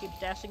dashing. She keeps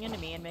dashing into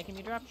me and making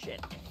me drop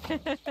shit.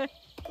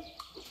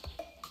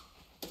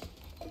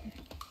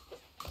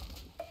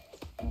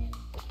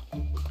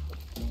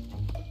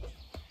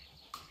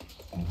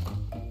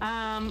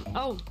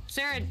 Oh,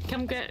 Sarah,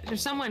 come get, or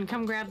someone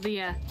come grab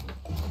the,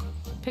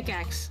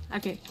 pickaxe.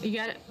 Okay, you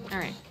got it?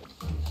 Alright.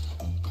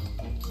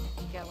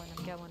 I'm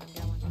going.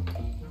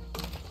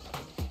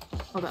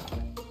 Hold up.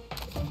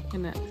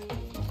 Gonna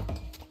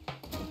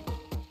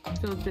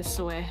go this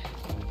way.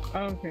 Oh,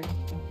 okay.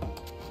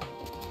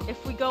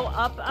 If we go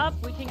up,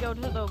 we can go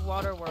to the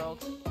water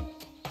world.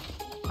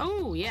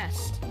 Oh,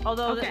 yes.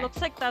 Although Okay. it looks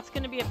like that's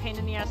going to be a pain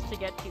in the ass to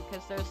get to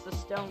because there's the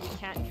stone we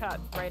can't cut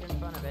right in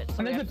front of it. So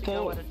And we there's have a to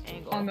go boat at an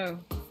angle. on the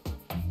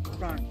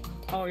front.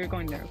 Oh, you're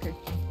going there, okay.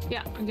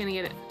 Yeah, I'm gonna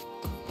get it.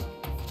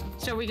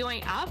 So are we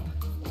going up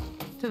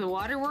to the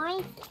water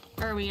world?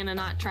 Or are we gonna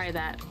not try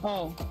that?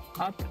 Oh,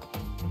 up.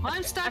 Well,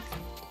 I'm stuck.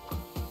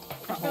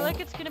 I feel like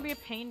it's going to be a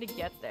pain to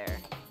get there.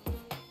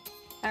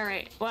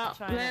 Alright, well,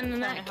 Trying to- then in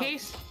trying to that help.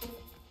 case...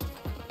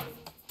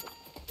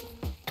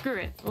 Screw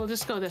it. We'll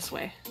just go this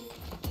way.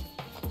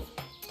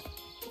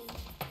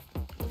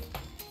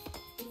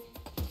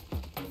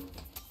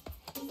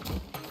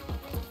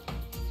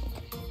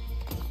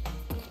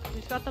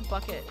 Who's got the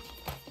bucket?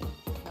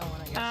 No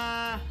one,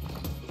 I guess.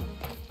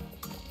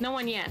 No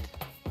one yet.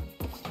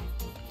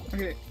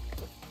 Okay.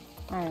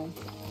 Oh,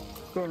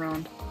 go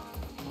around.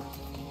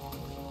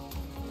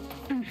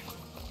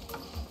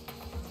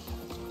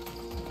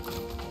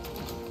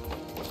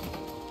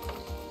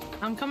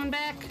 I'm coming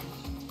back.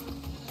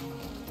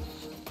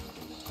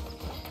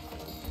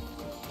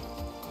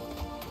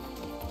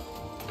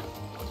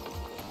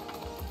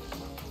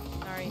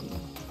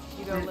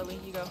 go, Lily.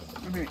 You go.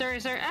 Okay.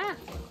 Sorry. Ah!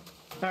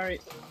 Sorry.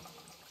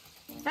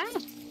 Ah!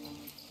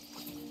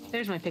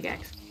 There's my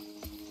pickaxe.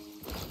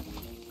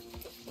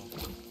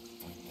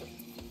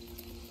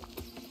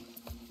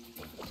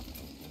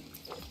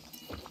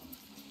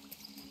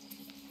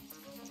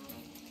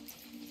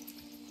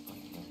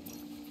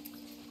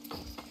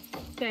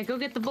 Okay, go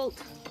get the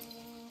bolt.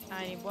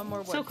 I need one more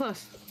wood. So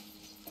close.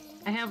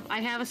 I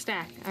have a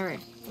stack. All right.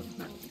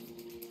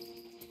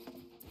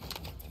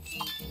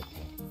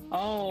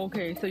 Oh,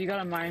 okay. So you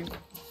got a mine.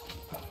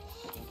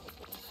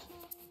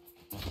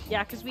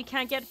 Yeah, because we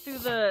can't get through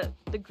the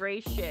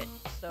gray shit,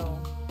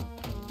 so...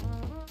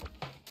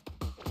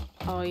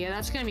 Oh yeah,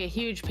 that's gonna be a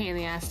huge pain in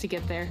the ass to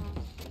get there.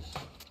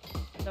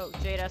 So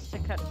Jade has to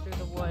cut through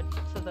the wood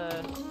to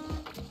the...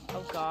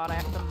 Oh god, I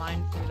have to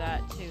mine through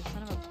that too.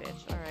 Son of a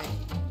bitch. Alright.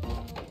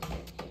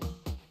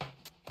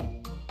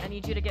 I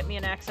need you to get me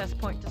an access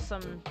point to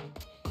some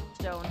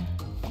stone.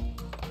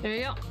 There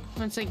you go.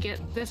 Once I get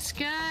this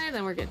guy,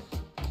 then we're good.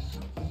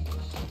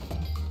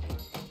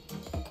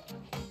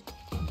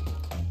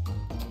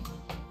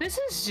 This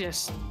is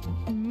just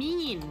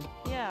mean.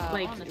 Yeah,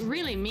 Like, honestly.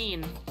 really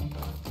mean.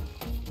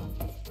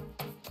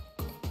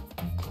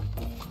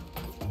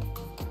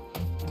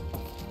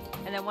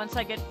 And then once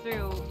I get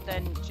through,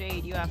 then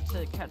Jade, you have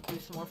to cut through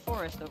some more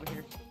forest over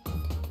here.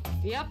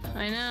 Yep,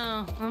 I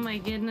know. Oh my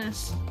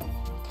goodness.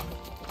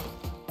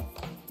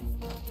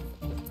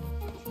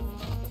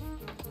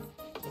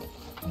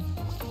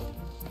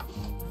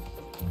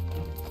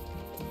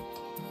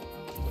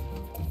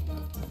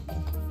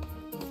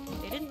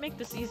 They didn't make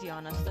this easy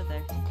on us, did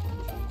they?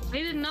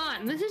 They did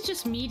not. This is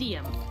just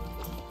medium.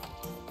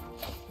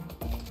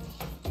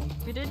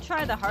 We did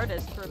try the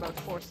hardest for about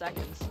 4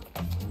 seconds.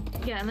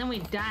 Yeah, and then we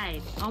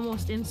died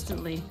almost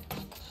instantly.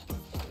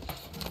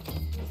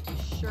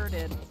 We sure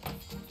did.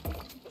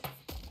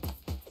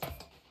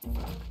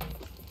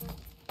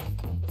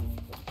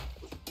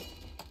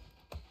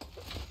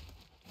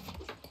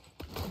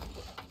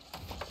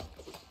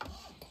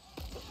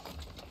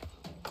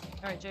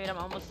 Alright, Jade, I'm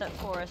almost at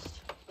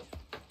forest.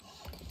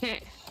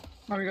 Okay.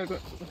 Oh, we gotta go.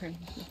 Okay.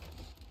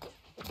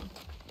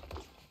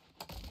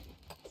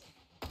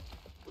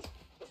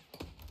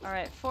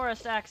 Alright,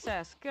 forest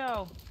access,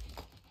 go!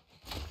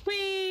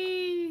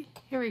 Whee!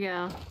 Here we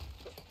go.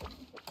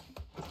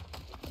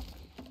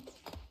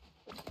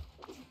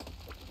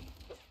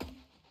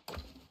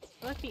 I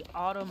feel like the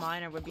auto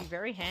miner would be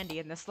very handy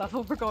in this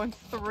level. We're going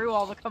through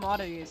all the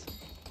commodities.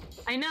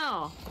 I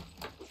know.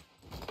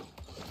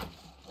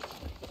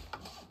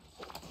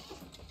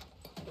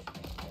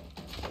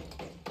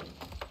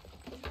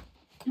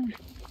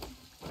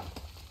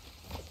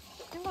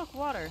 Hey, look,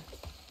 water.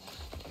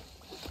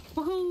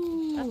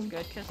 Woohoo! That's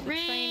good, because the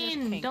train is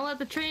Rain! pink. Don't let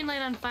the train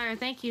light on fire.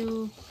 Thank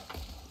you.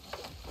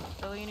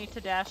 So you need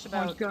to dash Oh,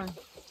 about it's going.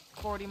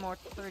 40 more,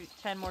 30,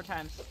 10 more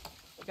times.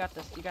 You got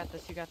this, you got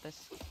this, you got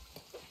this.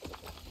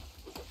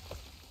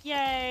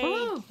 Yay!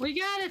 Woo! We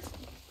got it!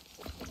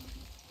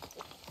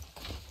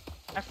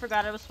 I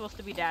forgot I was supposed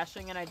to be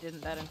dashing and I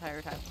didn't that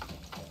entire time.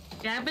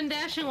 Yeah, I've been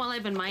dashing while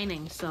I've been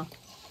mining, so.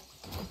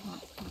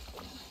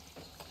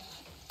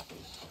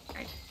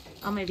 Alright.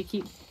 I'll maybe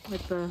keep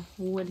with the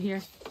wood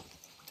here.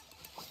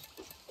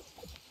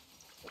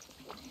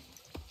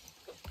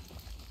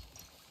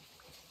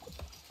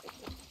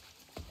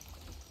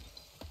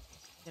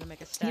 Gonna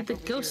make a stack Need the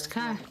over ghost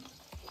here as car.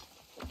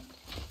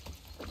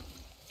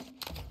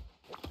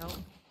 well. Nope.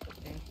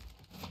 Okay.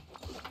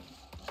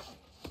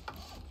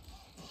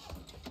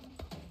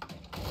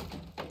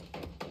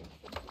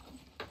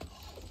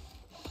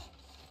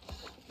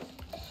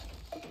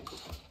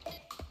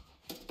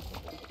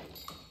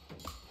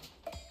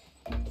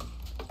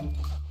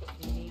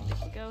 We need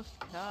the ghost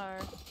car.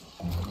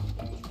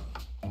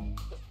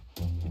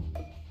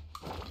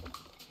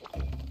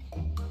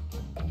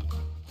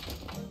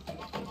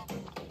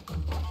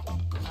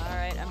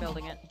 Alright, I'm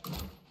building it.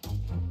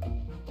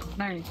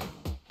 Nice.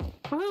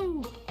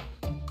 Woo!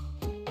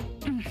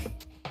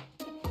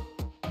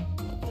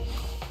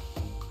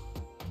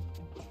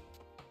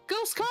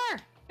 Ghost car!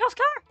 Ghost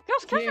car!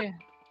 Ghost car! Yeah.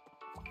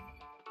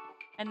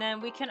 And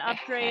then we can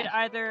upgrade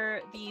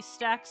either the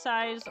stack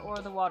size or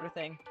the water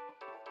thing.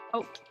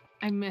 Oh,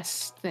 I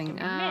missed thing.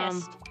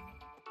 Missed.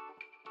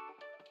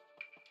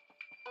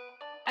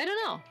 I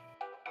don't know.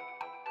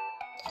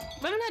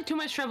 We haven't had too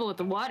much trouble with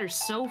the water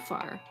so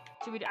far.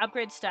 Should we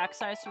upgrade stack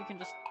size so we can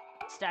just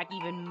stack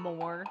even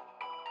more?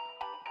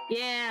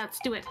 Yeah, let's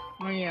do it.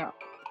 Oh, yeah.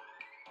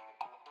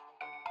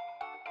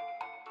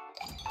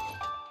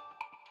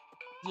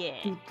 Yeah.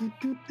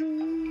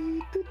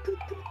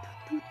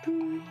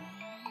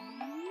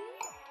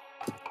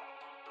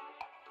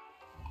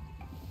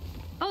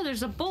 Oh,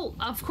 there's a bolt.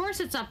 Of course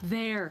it's up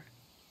there.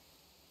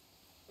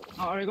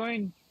 Oh, are we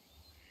going?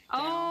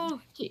 Oh,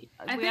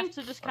 I We think have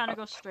to just kind of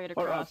go straight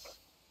Or up. across.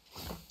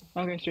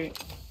 Okay,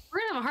 straight. we're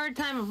gonna have a hard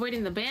time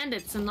avoiding the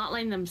bandits and not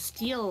letting them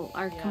steal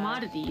our Yeah.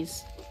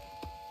 commodities.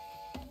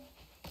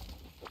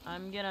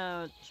 I'm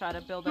gonna try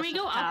to build Can us we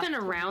a go up path and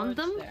around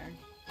towards them? there.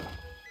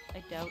 I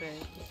doubt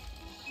it.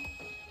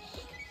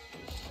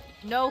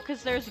 No,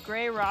 because there's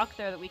gray rock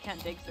there that we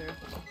can't dig through.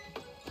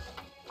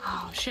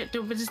 Oh shit,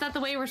 but is that the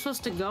way we're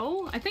supposed to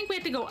go? I think we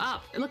have to go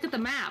up. Look at the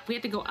map. We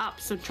have to go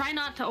up. So try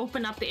not to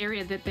open up the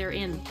area that they're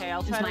in. Okay,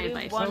 I'll try to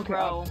leave one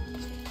row.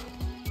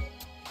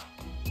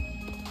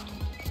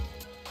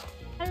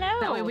 Hello!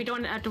 That way we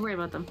don't have to worry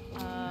about them.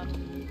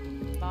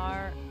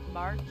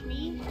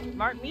 Martmeat?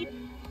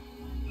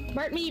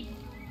 Martmeat!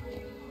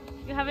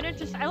 You have an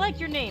interest. I like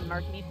your name,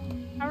 Martmeat.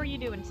 How are you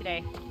doing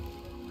today?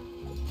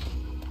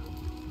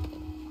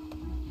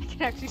 I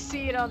can actually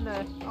see it on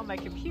my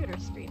computer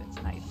screen.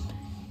 It's nice.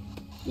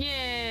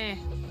 Yay!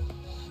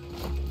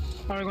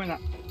 How are we going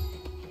up?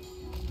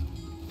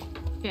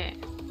 Okay.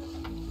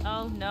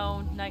 Oh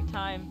no,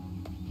 nighttime.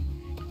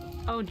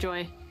 Oh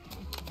joy.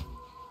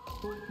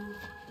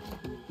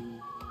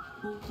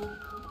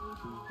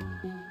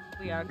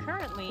 We are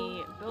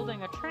currently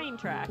building a train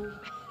track.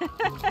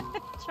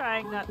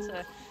 Trying not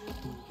to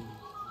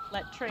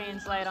let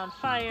trains light on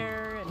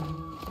fire and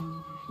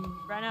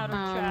run out of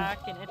track,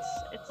 and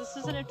this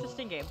is an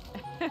interesting game.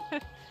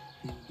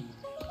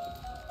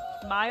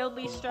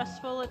 Mildly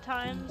stressful at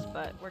times,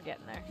 but we're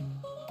getting there.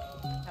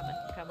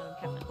 I'm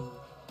coming.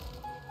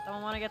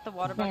 Someone want to get the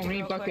water bucket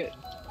real quick?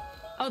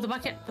 Oh, the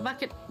bucket.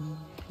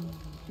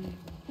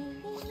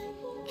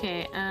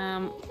 Okay,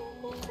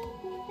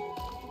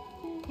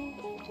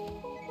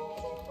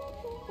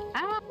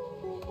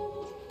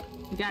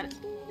 You got it.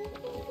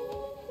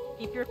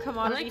 Keep your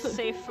commodities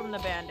safe from the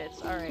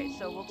bandits. Alright,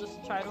 so we'll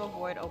just try to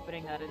avoid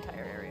opening that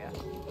entire area.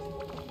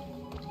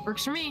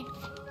 Works for me.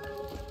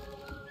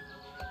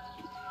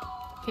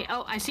 Okay,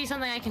 oh, I see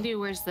something I can do.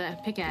 Where's the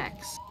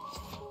pickaxe?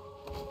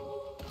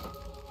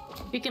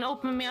 If you can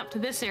open me up to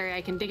this area,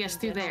 I can dig us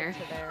through there.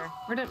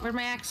 Where'd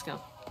my axe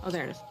go? Oh,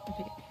 there it is.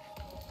 Okay.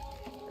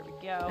 There we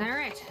go.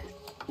 Alright.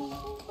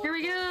 Here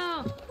we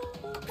go!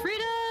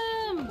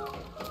 Freedom!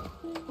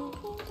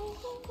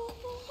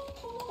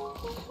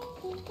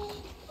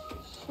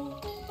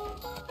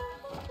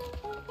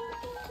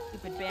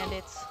 Stupid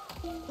bandits.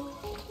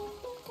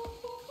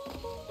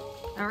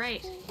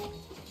 Alright.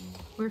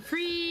 We're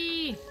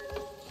free!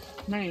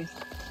 Nice.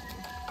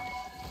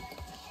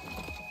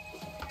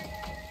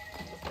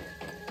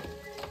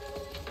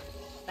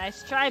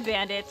 Nice try,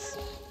 bandits.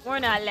 We're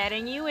not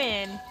letting you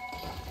in.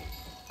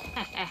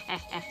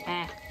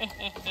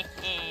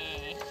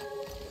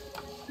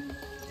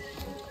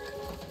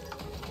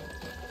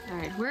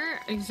 Alright, where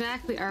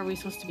exactly are we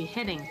supposed to be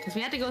heading? Because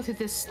we had to go through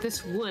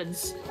this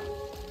woods.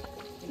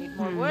 You need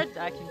more wood?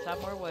 I can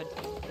chop more wood.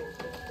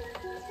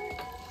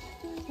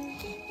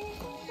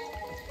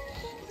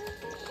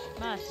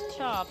 Must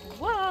chop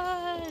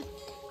wood!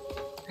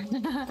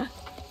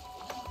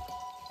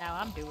 Now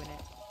I'm doing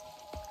it.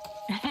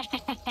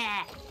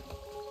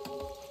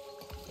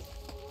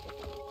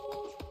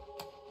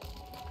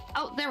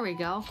 Oh, there we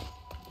go.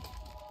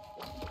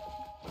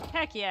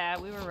 Heck yeah,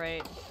 we were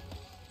right.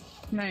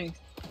 Nice.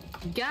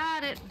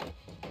 Got it.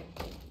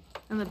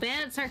 And the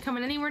bandits aren't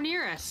coming anywhere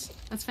near us.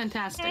 That's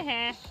fantastic.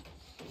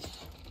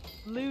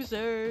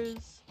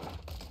 Losers.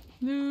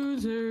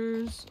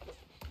 Losers.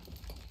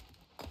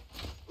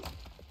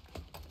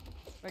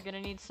 We're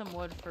gonna need some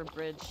wood for a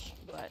bridge,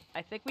 but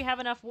I think we have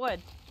enough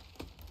wood.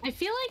 I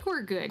feel like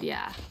we're good,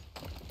 yeah.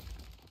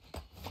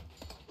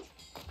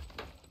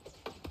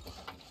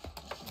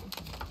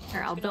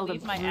 Here, I'll build a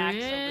bridge. My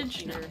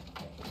axe over here.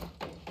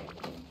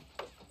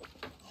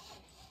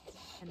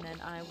 And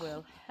then I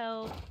will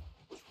help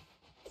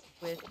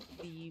with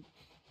the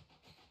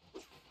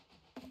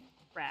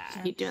rats.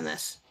 Keep doing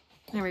this.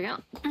 There we go.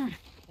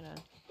 Gonna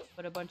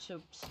put a bunch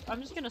of.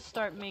 I'm just gonna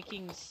start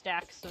making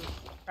stacks of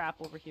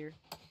crap over here.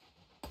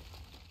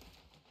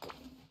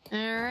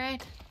 All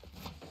right.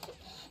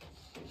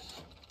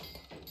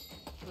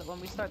 So that when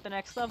we start the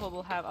next level,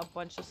 we'll have a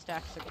bunch of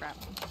stacks of crap.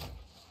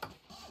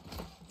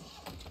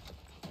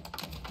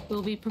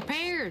 We'll be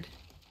prepared.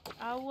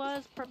 I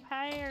was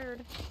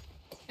prepared.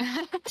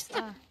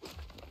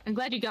 I'm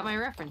glad you got my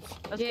reference.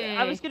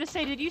 I was gonna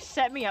say, did you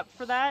set me up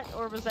for that,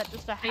 or was that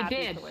just a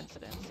happy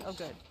coincidence? Oh,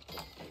 good.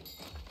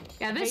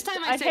 Yeah, this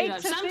time I say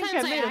that.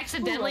 Sometimes I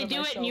accidentally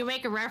do it and you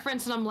make a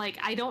reference and I'm like,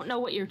 I don't know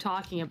what you're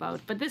talking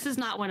about, but this is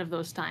not one of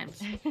those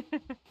times.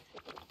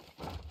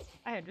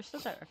 I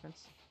understood that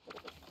reference.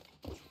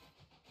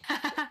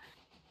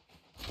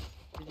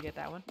 Did you get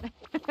that one?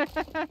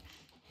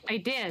 I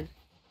did.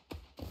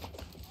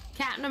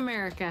 Captain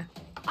America.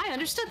 I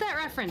understood that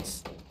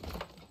reference.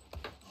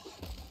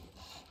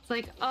 It's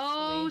like,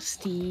 oh,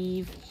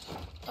 Steve.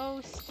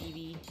 Oh,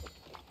 Stevie.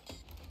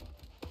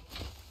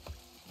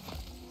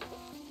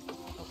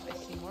 Oh, I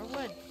see more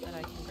wood that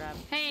I can grab.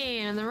 Hey,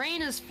 and the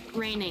rain is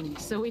raining,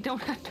 so we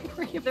don't have to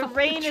worry about the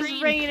rain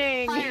is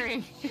raining.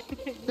 Firing.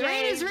 The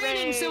rain is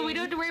raining, so we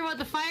don't have to worry about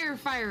the fire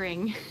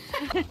firing.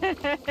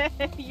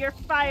 You're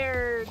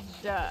fired.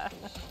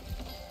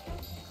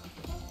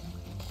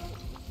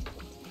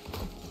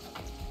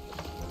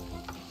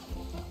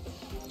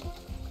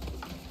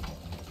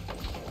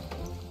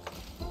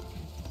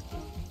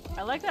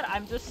 I like that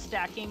I'm just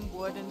stacking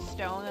wood and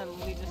stone and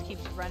Lily just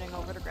keeps running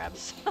over to grab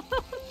stuff.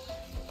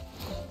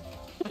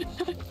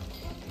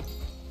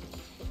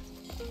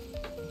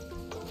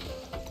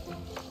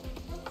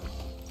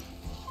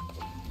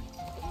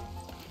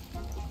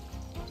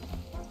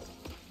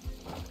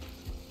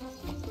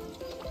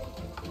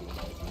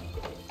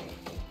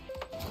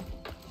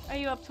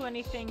 up to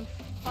anything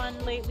fun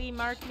lately,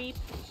 Mark Meep?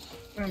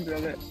 I'm gonna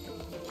build it.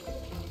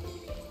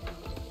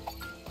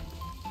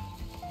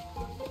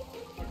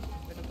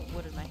 Bit of the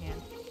wood in my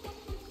hand.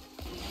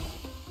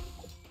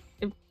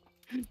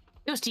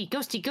 Ghosty,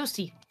 ghosty,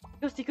 ghosty.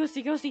 Ghosty,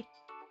 ghosty, ghosty.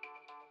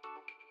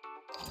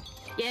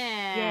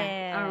 Yeah.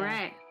 Yeah. All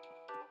right.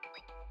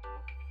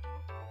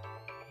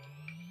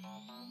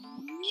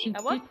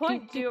 At what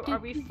point are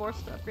we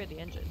forced to upgrade the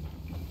engine?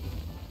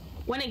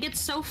 When it gets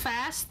so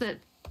fast that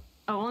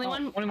only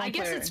one. only one I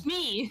guess player. it's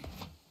me.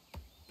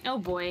 Oh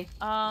boy.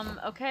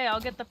 Okay, I'll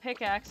get the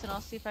pickaxe and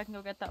I'll see if I can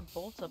go get that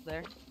bolt up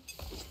there.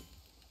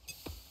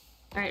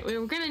 All right,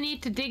 we're gonna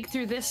need to dig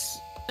through this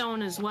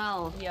stone as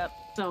well. Yep.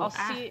 So I'll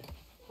see.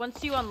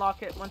 Once you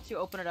unlock it, once you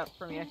open it up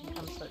for me, I can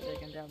come start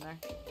digging down there.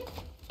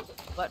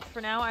 But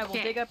for now, I will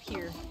dig up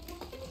here.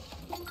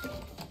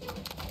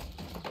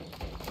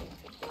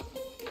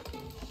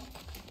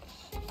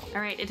 All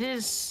right, it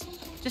is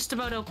just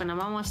about open. I'm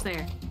almost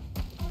there.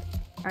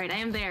 All right, I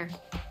am there.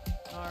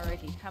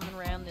 Alrighty, coming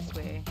around this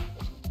way.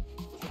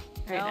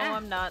 All right, No,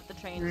 I'm not. The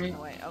train's in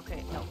the way.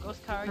 Okay, no,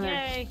 ghost car,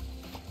 Okay. yay!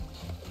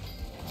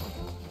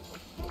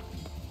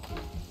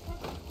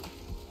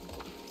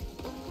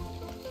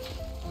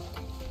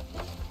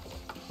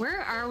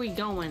 Where are we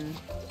going?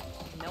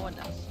 No one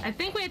knows. I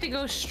think we have to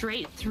go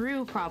straight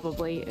through,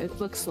 probably. It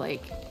looks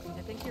like.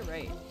 I think you're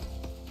right.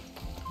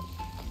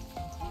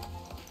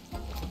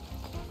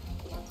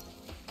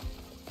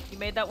 You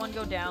made that one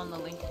go down,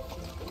 Lily.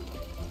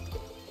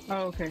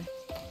 Oh, okay.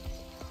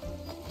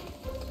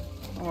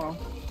 Oh, well.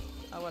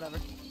 Oh, whatever.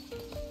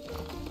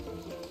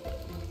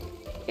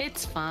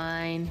 It's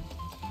fine.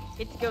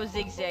 It goes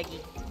zigzaggy.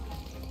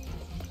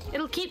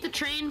 It'll keep the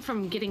train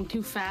from getting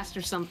too fast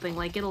or something.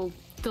 Like, it'll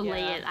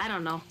delay Yeah. it. I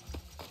don't know.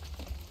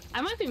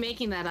 I might be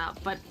making that up,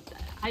 but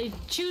I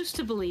choose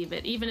to believe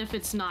it, even if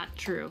it's not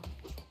true.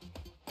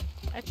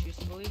 I choose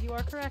to believe you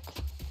are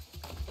correct.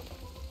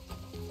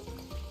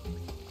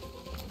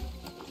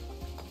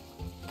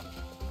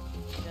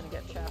 I'm gonna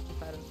get trapped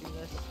if I don't do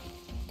this.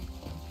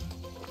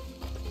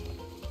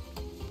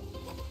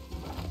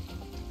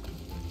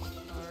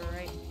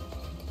 Alright.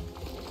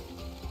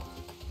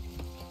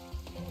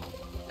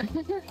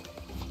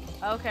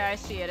 Okay, I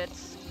see it.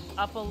 It's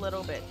up a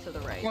little bit to the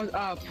right. One's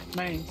up.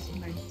 Nice,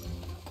 nice.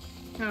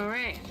 All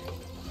right.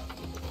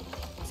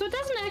 So it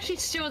doesn't actually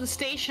show the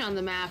station on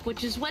the map,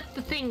 which is what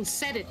the thing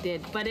said it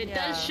did, but it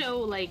Yeah. does show,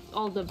 like,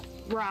 all the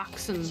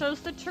rocks and... It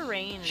shows the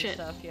terrain Shit.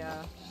 and stuff,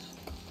 yeah.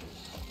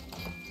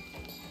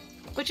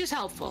 which is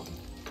helpful.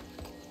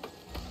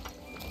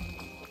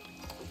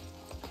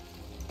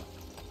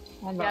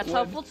 On Yeah, that it's wood.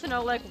 helpful to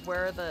know like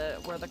where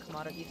the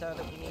commodities are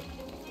that we need.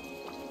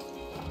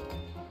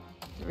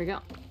 There we go.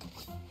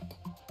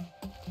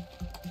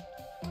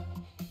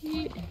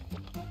 Yeet.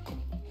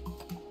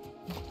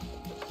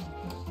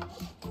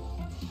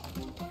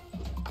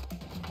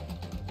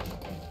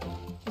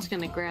 Just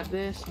gonna grab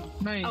this.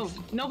 Nice. Oh,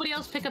 nobody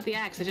else pick up the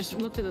axe. I just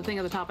looked at the thing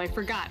at the top. I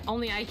forgot.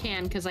 Only I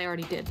can because I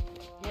already did.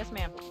 Yes,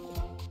 ma'am.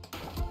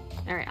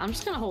 All right, I'm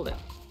just gonna hold it.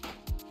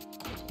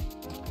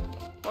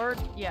 Or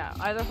yeah,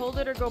 either hold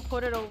it or go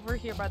put it over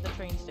here by the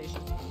train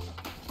station.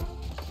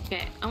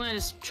 Okay, I'm gonna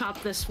just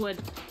chop this wood.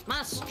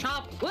 Must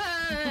chop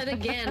wood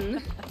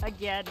again.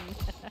 Again.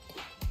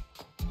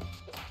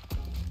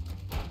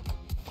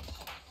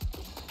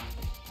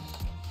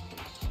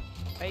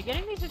 Are you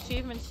getting these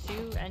achievements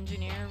too,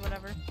 engineer or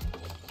whatever?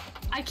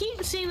 I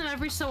keep seeing them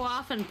every so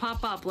often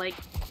pop up, like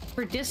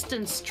for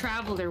distance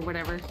traveled or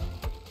whatever.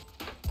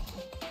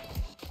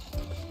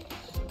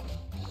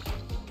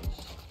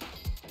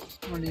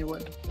 Only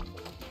wood.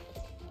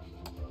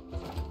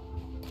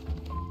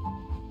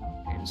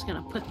 I'm just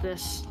gonna put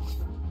this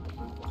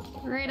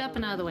right up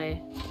and out of the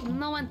way.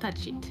 No one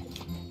touch it.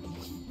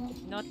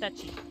 No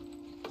touchy.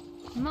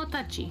 No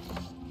touchy.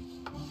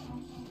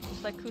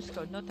 Just like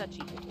Cusco, no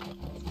touchy.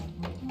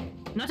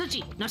 No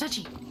touchy. No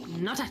touchy.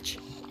 No touch.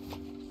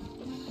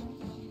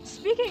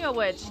 Speaking of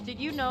which, did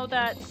you know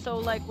that, so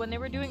like when they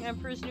were doing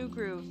Emperor's New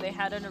Groove, they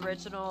had a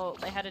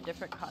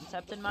different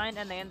concept in mind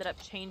and they ended up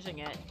changing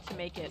it to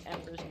make it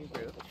Emperor's New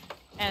Groove.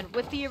 And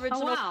with the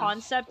original wow.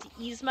 concept,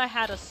 Yzma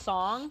had a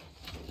song.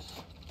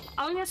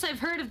 Oh yes, I've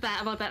heard of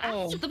that. About that.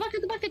 Oh. Ah, the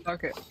bucket. The bucket.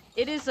 Okay.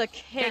 It is a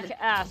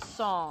kick-ass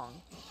song.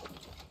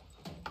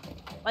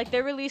 Like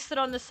they released it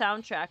on the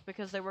soundtrack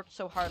because they worked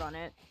so hard on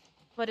it.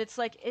 But it's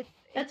like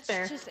That's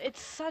fair.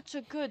 it's such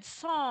a good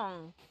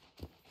song.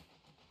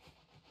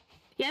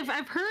 Yeah,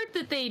 I've heard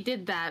that they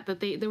did that. That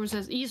there was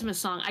a Yzma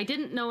song. I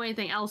didn't know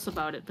anything else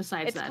about it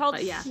besides It's that. called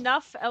but yeah.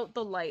 Snuff Out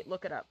the Light.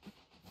 Look it up.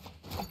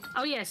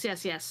 Oh yes,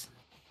 yes, yes.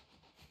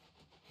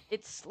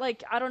 It's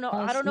like I don't know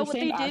Oh, what the they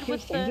same did with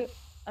actress sings the it?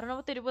 I don't know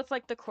what they did with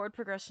like the chord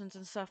progressions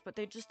and stuff, but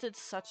they just did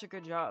such a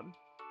good job.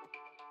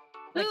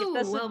 Like it Ooh,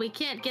 doesn't well, we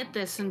can't get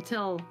this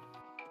until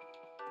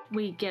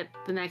we get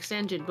the next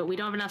engine, but we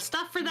don't have enough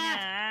stuff for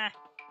that.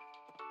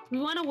 We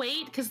want to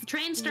wait because the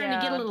train's starting to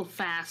get a Yeah. little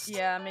fast.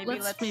 Yeah, maybe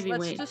Let's let's maybe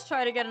wait. just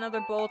try to get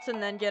another bolt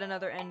and then get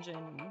another engine.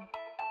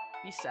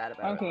 Be sad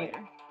about Okay. it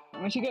later.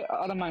 We should get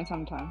auto mine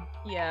sometime.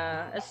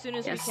 Yeah, as soon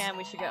as Yes. we can,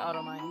 we should get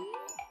auto mine.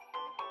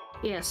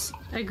 Yes,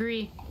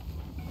 agree.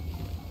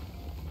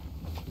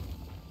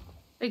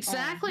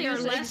 Exactly, or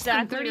Use less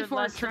exactly than or 34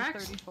 less than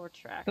tracks. 34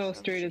 tracks. So Oh,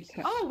 straight as jeez.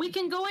 hell. Oh, we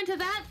can go into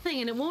that thing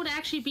and it won't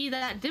actually be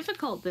that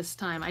difficult this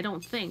time, I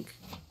don't think.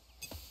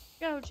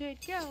 Go, Jade,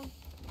 go!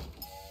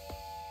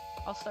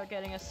 I'll start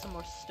getting us some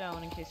more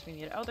stone in case we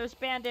need it. Oh, there's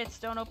bandits!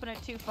 Don't open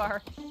it too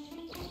far.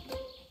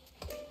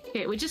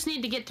 Okay, we just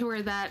need to get to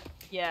where that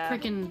Yeah.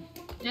 freaking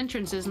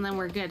entrance is and then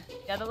we're good.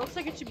 Yeah, that looks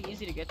like it should be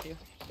easy to get to.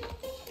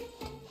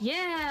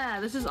 Yeah,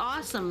 this is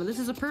awesome. This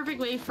is a perfect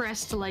way for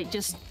us to like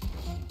just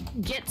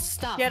get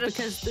stuff Get a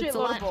because it's a shitload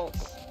lot. of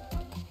bolts.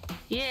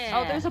 Yeah.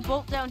 Oh, there's a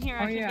bolt down here.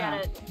 I Oh, can yeah.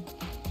 get it.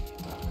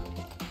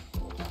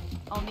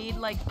 I'll need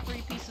like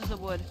 3 pieces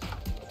of wood.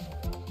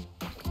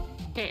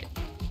 Okay.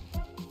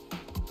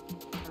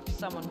 Or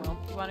someone will.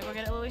 You want to go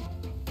get it, Lily?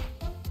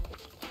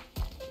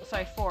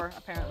 Sorry, 4.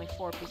 Apparently,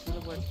 4 pieces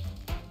of wood.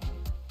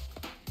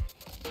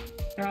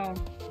 Oh,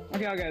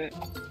 okay, I'll get it.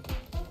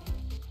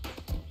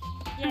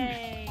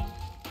 Yay!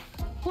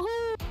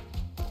 Woohoo!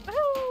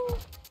 Woohoo!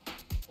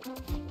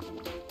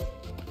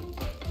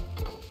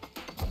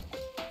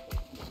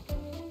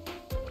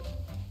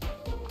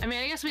 I mean,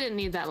 I guess we didn't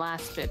need that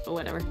last bit, but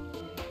whatever.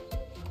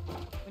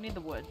 We need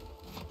the wood.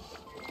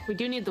 We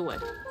do need the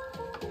wood.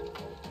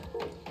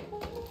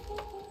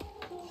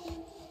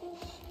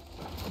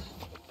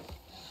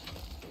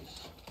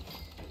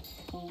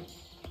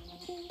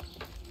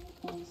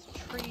 There's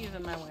trees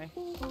in my way.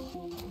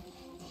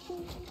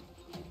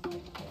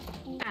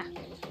 Ah.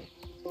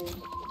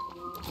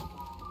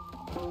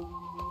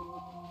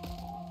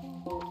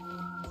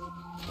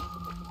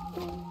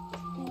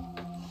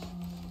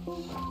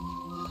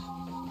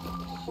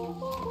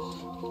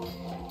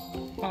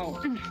 Oh,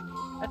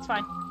 That's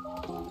fine.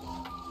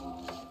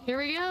 Here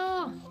we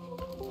go.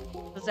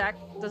 Does that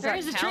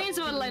There's the count? train's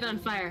about to light on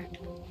fire.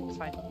 It's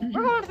fine.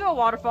 We're going through a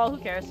waterfall. Who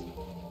cares?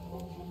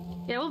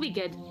 Yeah, we'll be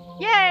good.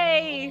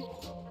 Yay!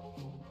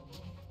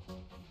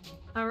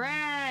 All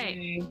right.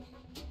 okay.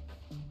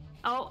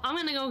 Oh, I'm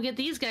gonna go get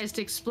these guys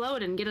to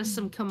explode and get us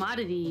some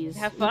commodities.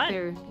 Have with fun.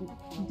 their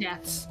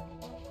deaths.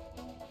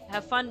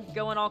 Have fun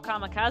going all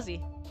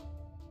kamikaze.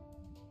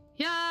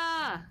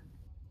 Yeah.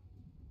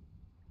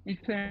 You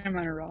put him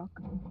on a rock.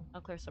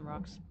 I'll clear some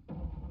rocks.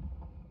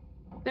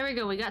 There we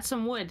go. We got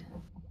some wood.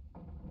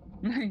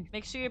 Nice.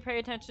 Make sure you pay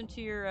attention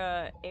to your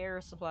air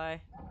supply.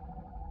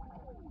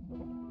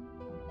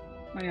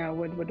 Oh yeah,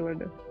 wood.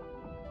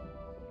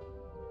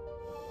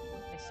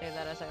 I say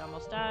that as I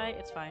almost die.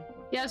 It's fine.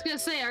 Yeah, I was gonna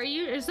say,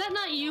 is that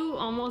not you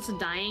almost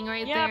dying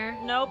right Yep. there?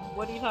 Nope.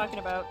 What are you talking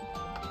about?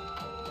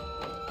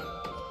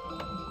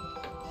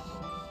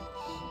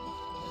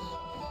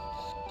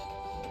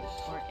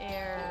 More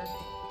air.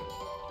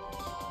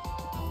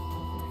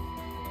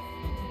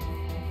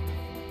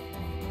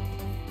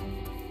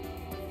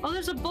 Oh,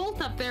 there's a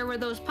bolt up there where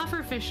those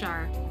pufferfish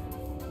are.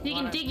 You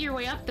can Wanna- dig your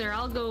way up there.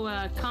 I'll go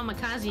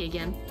kamikaze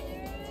again.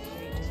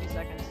 Wait 2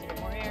 seconds to get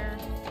more air.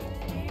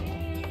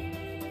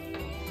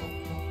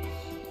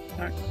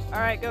 Alright.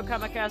 Alright, go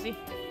kamikaze.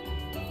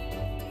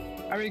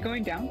 Are we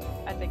going down?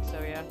 I think so,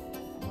 yeah.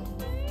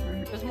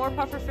 Alright. There's more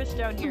pufferfish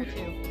down here,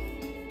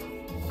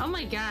 too. Oh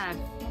my god.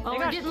 Oh, They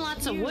we're got getting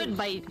lots of wood huge.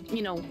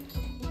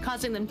 by,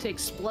 causing them to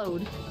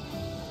explode.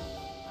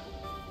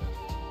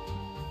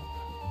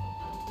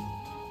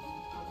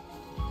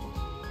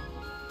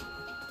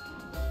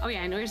 Oh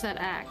yeah, and where's that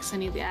axe? I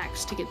need the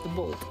axe to get the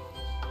bolt.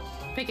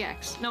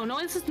 Pickaxe. No,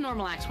 this is the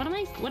normal axe. What am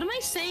I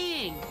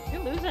saying?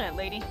 You're losing it,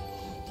 lady.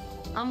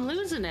 I'm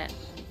losing it.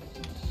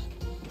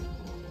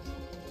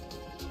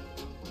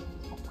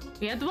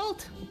 We have the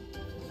bolt.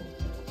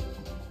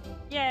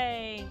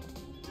 Yay!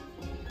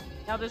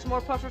 Now there's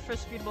more pufferfish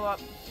for you to blow up.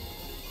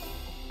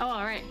 Oh,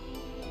 alright.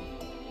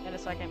 In a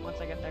second, once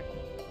I get there.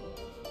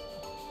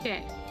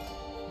 Okay.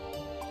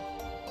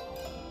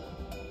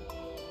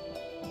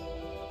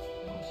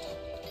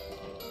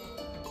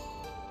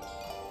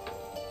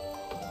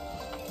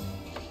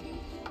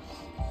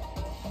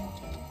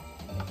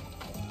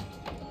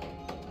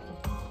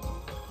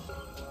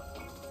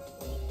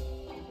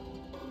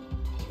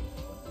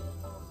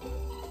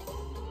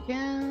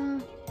 Yeah.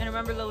 And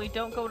remember, Lily,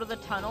 don't go to the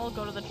tunnel,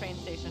 go to the train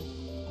station.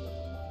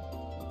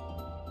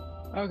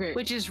 Okay.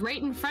 Which is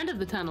right in front of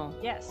the tunnel.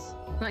 Yes.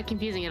 Not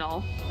confusing at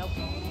all. Nope.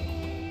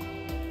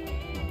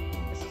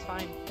 This is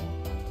fine.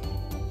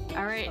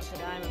 Alright. About to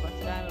die, I'm about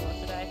to die, I'm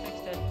about to die. I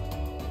fixed it.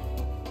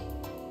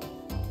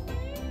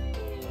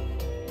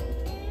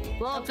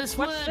 Well, if this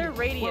What's would... their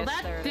radius? Well,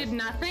 that There it did is.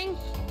 nothing.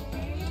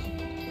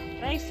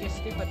 Thanks, you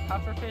stupid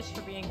pufferfish,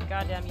 for being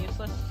goddamn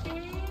useless.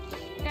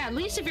 Yeah, at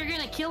least if you're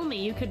gonna kill me,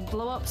 you could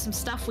blow up some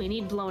stuff we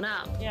need blown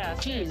up. Yeah,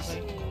 Jeez.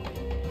 seriously.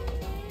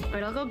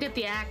 Alright, I'll go get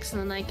the axe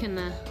and then I can,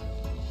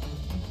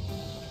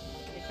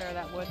 Take care of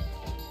that wood.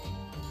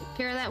 take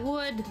care of that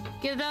wood.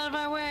 Get it out of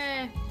our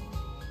way.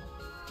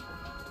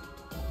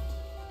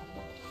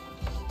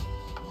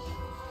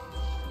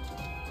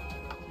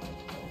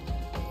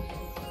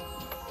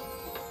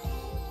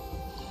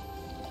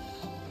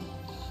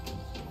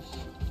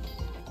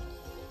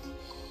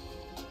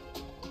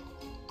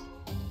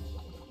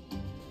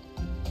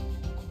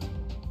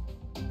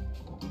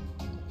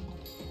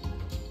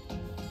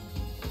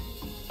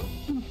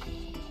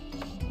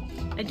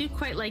 I do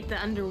quite like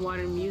the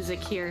underwater music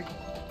here.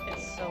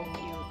 It's so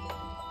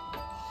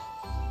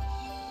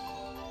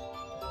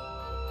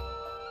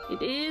cute.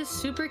 It is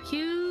super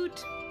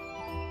cute.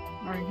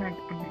 Oh, you can't.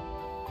 Okay.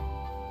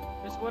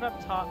 There's wood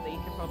up top that you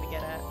can probably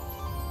get at.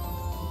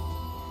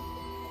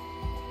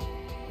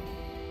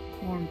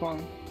 More ball.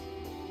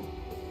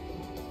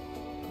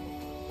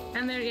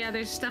 And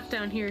there's stuff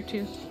down here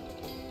too.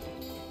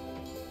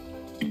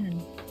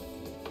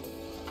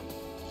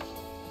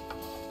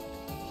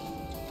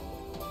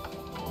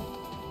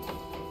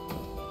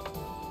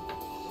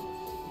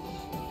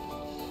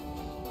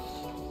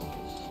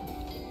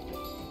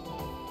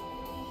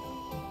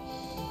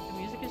 The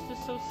music is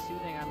just so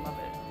soothing, I love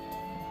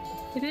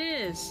it. It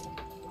is.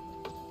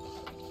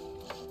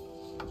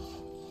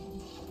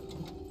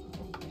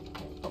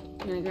 Oh,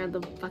 I'm gonna grab the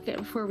bucket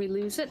before we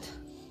lose it.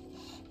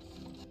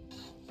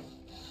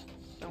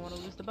 Don't want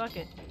to lose the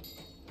bucket.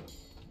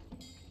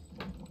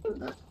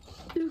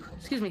 Ooh,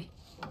 excuse me.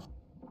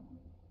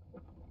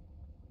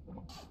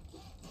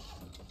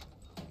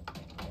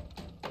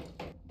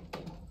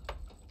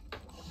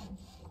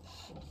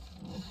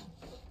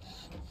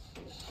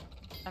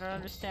 I don't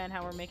understand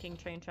how we're making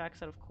train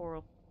tracks out of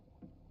coral.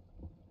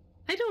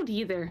 I don't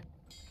either.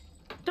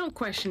 Don't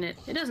question it.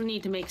 It doesn't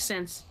need to make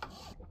sense.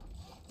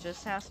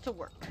 Just has to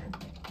work.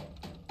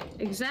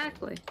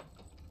 Exactly.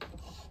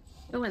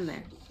 Go in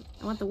there.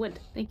 I want the wood.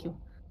 Thank you.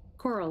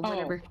 Coral, Oh.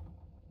 whatever.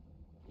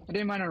 I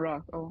didn't mine a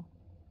rock. Oh.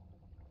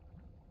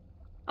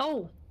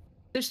 Oh!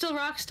 There's still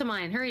rocks to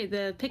mine. Hurry,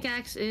 the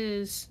pickaxe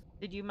is...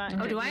 Did you mine?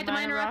 Oh, did do you I have to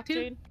mine a rock too?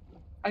 Jade?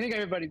 I think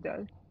everybody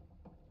does.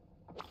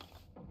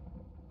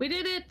 We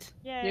did it!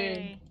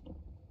 Yay!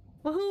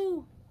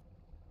 Woohoo!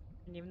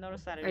 Didn't even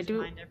notice that. I I just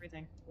do- mined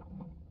everything.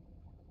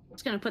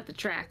 It's gonna put the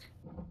track.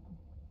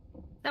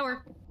 That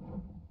worked.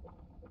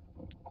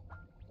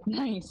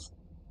 Nice.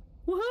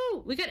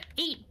 Woohoo! We got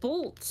 8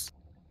 bolts.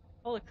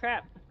 Holy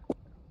crap!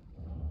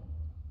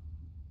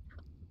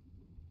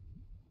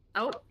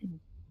 Oh.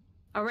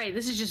 Alright,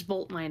 this is just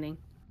bolt mining.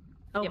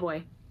 Oh Yep.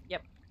 boy.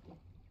 Yep.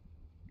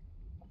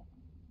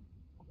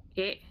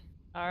 Okay.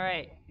 All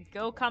right,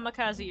 go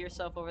kamikaze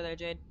yourself over there,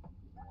 Jade.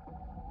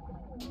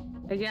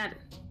 I got it.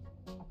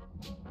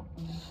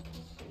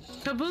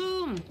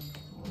 Kaboom!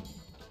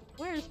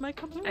 Where's my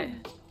kaboom? I-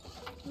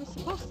 It was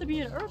supposed to be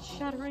an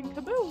earth-shattering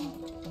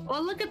kaboom.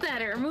 Well, look at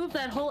that. It removed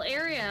that whole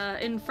area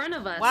in front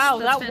of us. Wow,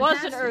 That's that was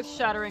an fantastic.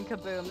 earth-shattering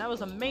kaboom. That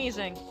was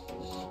amazing.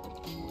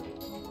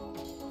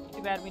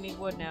 Too bad we need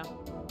wood now.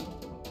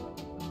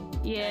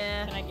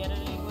 Yeah. Can I get it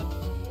any wood?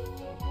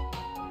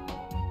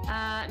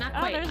 Not Oh,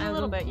 quite. there's I a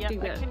little will bit. Yep,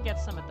 do I that. can get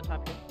some at the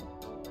top here.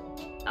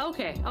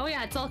 Okay. Oh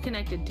yeah, it's all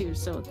connected too,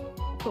 so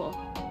cool.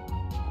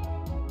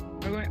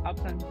 We're going up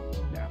and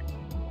yeah.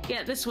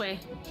 Yeah, this way.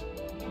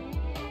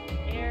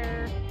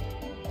 Air.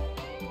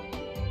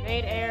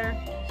 Made air.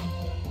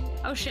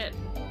 Oh shit.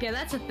 Yeah,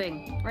 that's a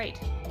thing. Right.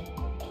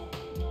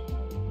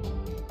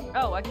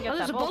 Oh, I can get Oh,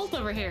 there's that a bolt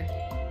over here.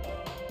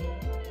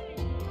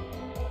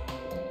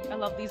 I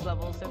love these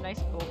levels. They're nice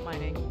bolt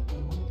mining.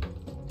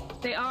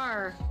 They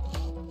are.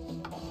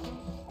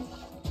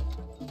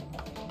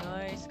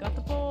 Nice. Got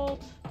the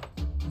bolt.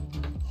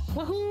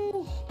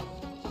 Woohoo!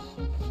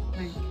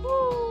 Nice.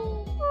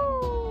 Woo!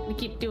 Woo! We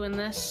keep doing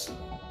this.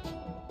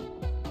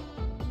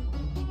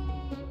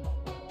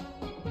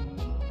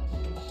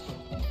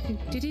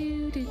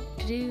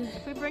 Do-do-do-do-do.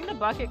 If we bring the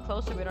bucket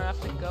closer, we don't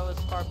have to go as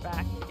far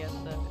back to get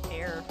the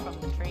air from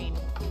the train.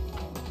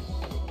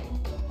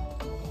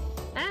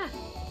 Ah!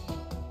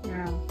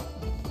 Yeah.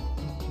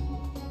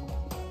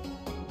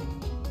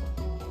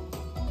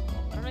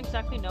 I don't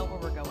exactly know where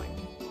we're going.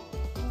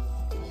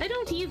 I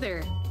don't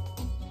either.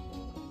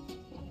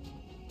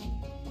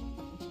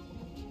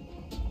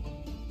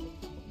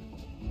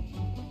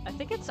 I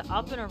think it's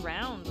up and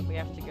around that we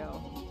have to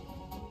go.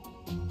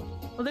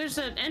 Well, there's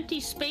an empty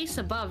space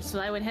above, so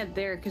I would head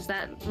there, because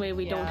that way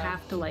we don't Yeah.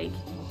 have to, like,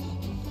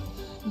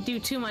 do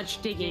too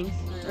much digging. Dig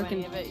through Or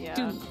any can of it, yeah.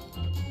 do-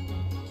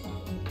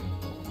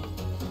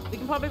 We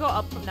can probably go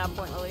up from that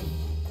point, Lily.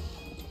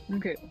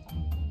 Okay.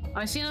 Oh,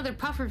 I see another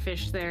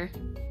pufferfish there.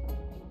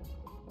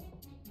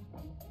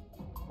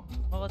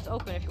 Well, it's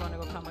open if you want to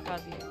go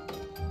kamikaze.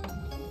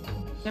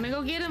 Gonna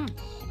go get him.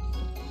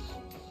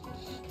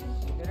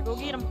 Better go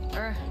get him.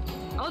 Or,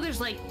 oh, there's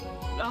like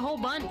a whole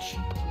bunch.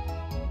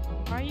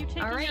 Why are you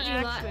taking All right, your you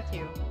axe lot. with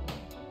you?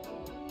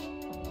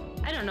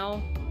 I don't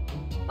know.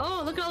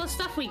 Oh, look at all the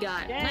stuff we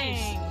got. Dang.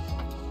 Nice.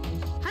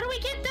 How do we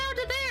get down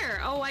to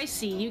there? Oh, I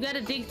see. You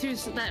gotta dig through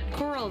that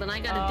coral, and I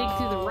gotta dig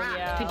through the Oh, rock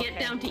yeah, to get okay.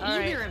 down to All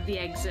either right. of the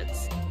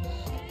exits.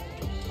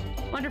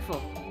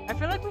 Wonderful. I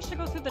feel like we should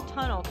go through the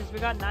tunnel because we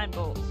got 9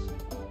 bolts.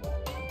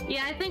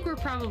 Yeah, I think we're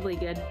probably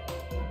good.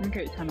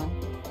 Okay, tunnel.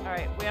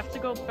 Alright, we have to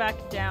go back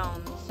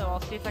down, so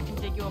I'll see if I can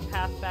dig you a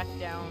path back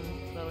down,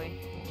 Lily.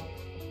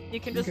 You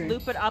can just Okay.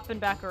 loop it up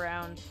and back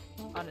around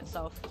on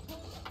itself.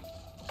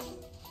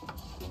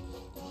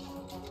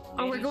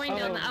 Oh, we're Maybe- going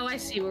down. Oh. Oh, I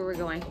see where we're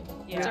going.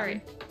 Yeah.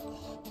 Sorry.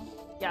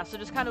 Yeah, so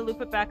just kind of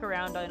loop it back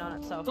around and on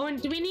itself. Oh,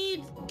 and do we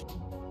need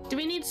Do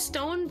we need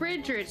stone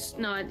bridge or it's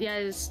no? Yeah,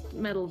 it's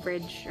metal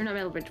bridge or not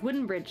metal bridge,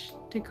 wooden bridge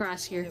to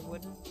cross here. It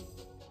wouldn't.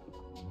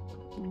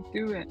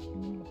 Do it.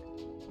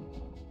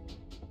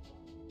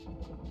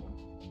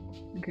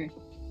 Okay.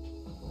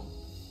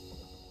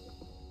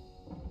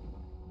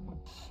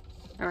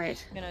 All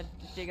right. I'm gonna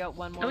dig out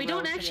one more. And we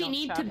don't row so actually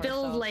need to trap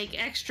build ourselves.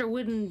 like extra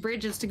wooden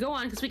bridges to go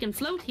on because we can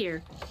float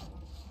here.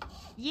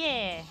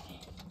 Yeah.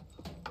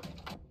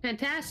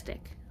 Fantastic.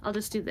 I'll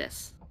just do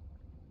this.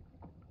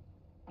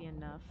 Be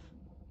enough.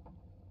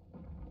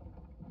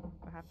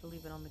 I have to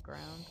leave it on the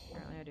ground.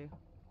 Apparently, I do.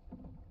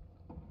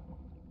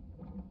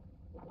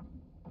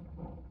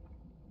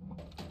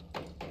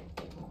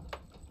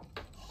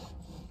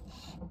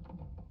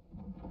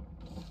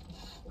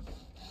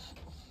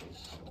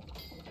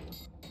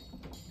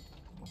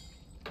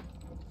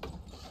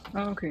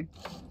 Oh, okay.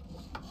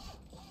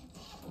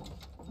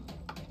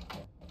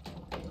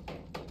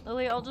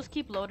 Lily, I'll just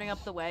keep loading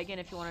up the wagon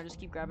if you want to just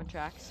keep grabbing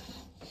tracks.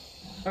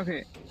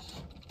 Okay.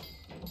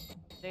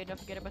 Hey, don't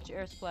forget about your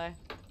air supply.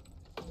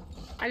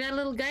 I got a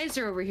little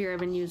geyser over here I've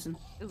been using.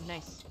 Ooh,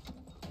 nice.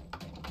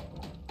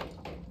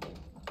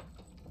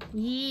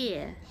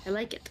 Yeah, I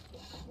like it.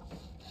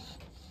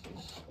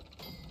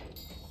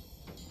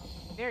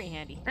 Very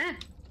handy. Ah.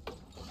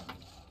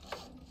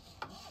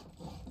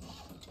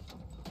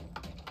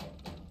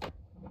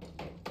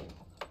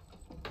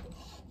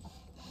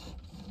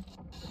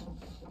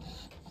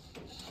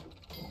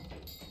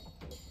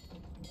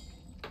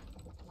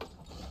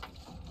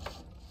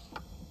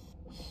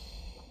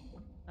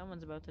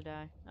 Someone's about to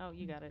die. Oh,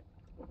 you got it.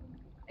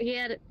 I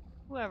get it.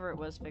 Whoever it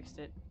was fixed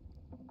it.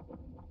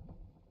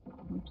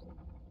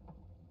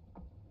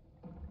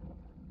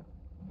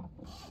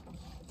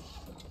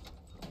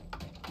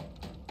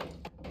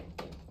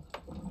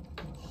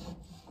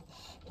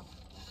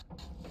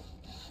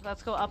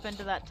 Let's go up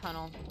into that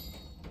tunnel.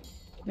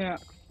 Yeah.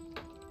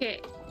 Okay.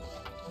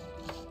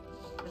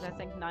 Because I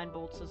think 9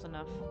 bolts is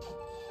enough.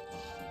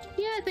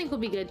 Yeah, I think we'll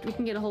be good. We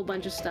can get a whole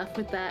bunch of stuff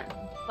with that.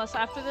 Plus,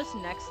 after this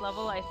next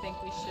level, I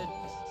think we should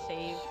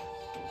save.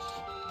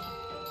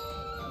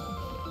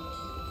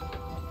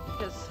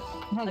 Because,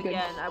 Okay.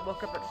 again, I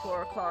woke up at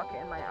 4 o'clock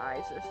and my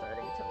eyes are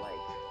starting to, like,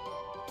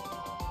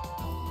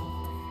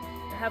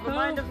 have a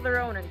mind of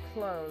their own and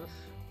close.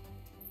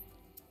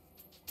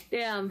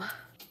 Damn.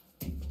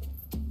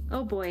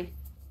 Oh boy.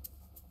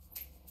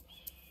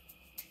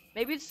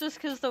 Maybe it's just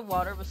because the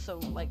water was so,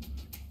 like,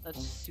 such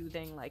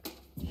soothing, like,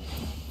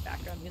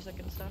 background music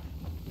and stuff.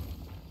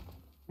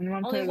 And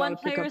Only one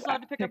pick player is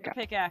allowed to pick up the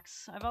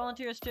pickaxe. pickaxe. I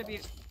volunteer as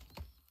tribute.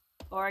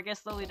 Or I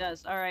guess Lily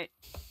does. Alright.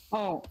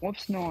 Oh,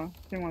 whoops, no.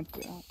 Didn't want to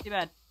do that. Too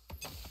bad.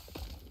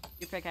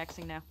 You're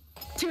pickaxing now.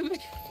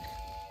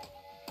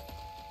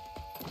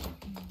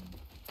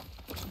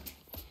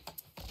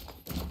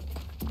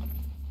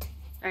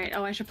 Alright,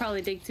 oh, I should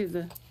probably dig through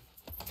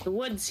the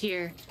woods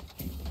here.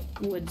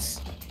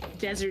 Woods.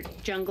 Desert,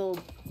 jungle,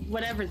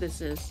 whatever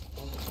this is.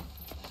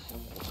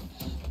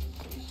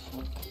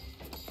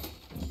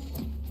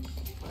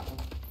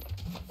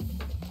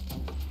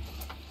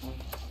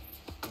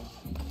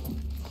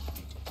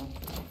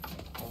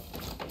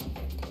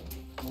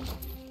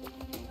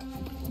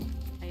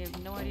 I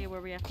have no idea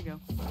where we have to go.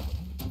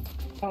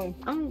 Oh,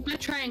 I'm gonna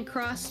try and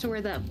cross to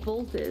where that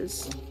bolt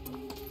is.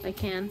 If I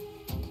can.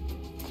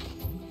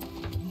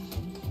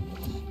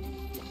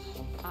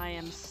 I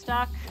am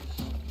stuck.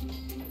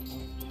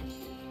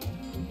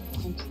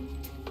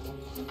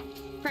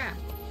 Crap.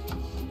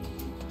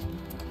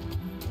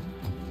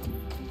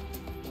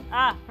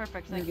 Ah,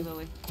 perfect. Thank you,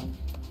 Lily.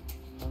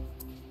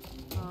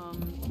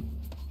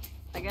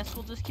 I guess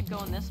we'll just keep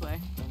going this way.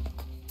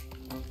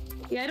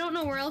 Yeah, I don't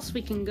know where else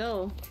we can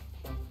go.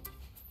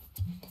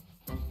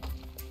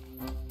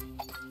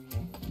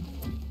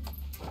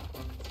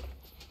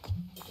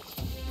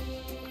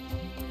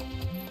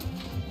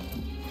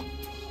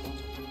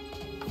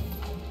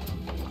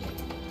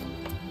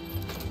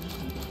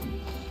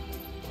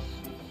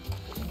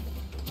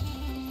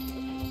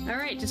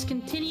 Alright, just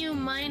continue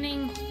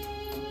mining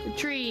the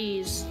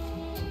trees.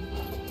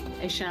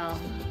 I shall.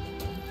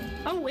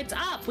 Oh, it's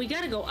up! We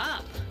gotta go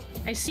up!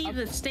 I see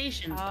the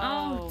station. Oh.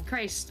 Oh,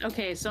 Christ.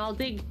 Okay, so I'll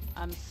dig.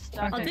 I'm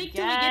stuck I'll again. dig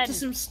till we get to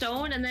some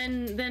stone, and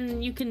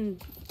then you can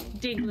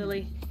dig,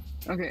 Lily.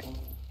 okay.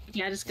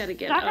 Yeah, I just gotta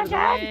get Stuck out of the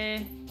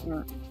way.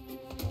 Yeah.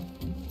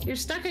 You're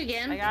stuck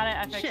again. I got it.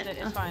 I fixed Shit. it.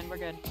 It's fine. We're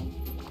good.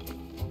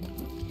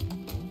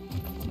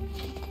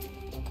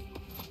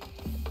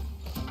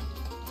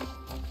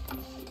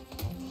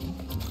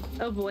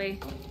 Oh boy.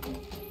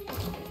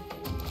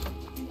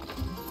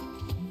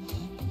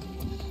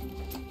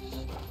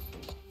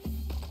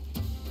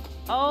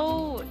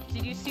 Oh,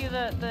 did you see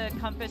the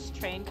compass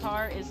train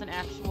car is an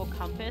actual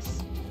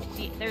compass?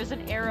 There's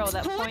an arrow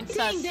that points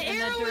us Pointing! in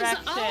the arrow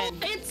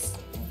direction. Is,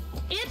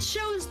 it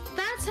shows,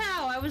 that's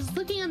how. I was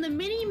looking on the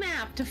mini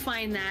map to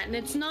find that, and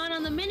it's not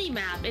on the mini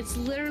map. It's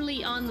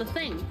literally on the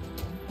thing.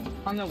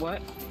 On the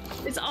what?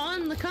 It's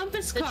on the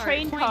compass The car.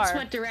 train It points car.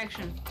 what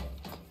direction.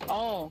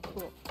 Oh,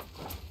 cool.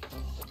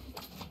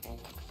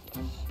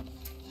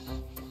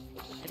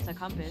 It's a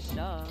compass,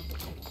 duh.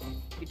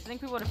 You'd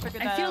think we would have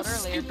figured I that feel out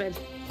earlier. stupid.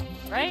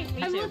 Right?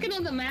 Me I'm too. looking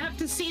on the map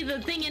to see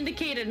the thing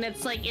indicated, and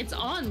it's like, it's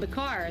on the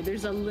car.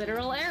 There's a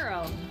literal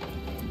arrow.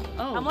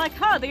 Oh. I'm like,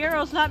 huh, the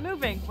arrow's not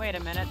moving. Wait a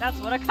minute, that's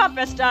what a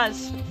compass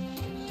does.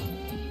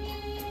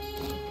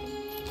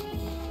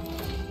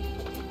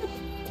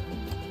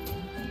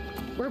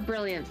 We're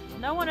brilliant.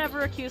 No one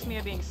ever accused me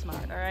of being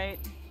smart, alright?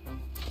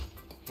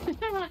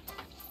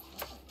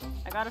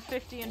 I got a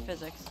 50 in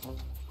physics.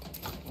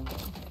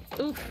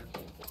 Oof.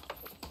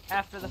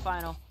 After the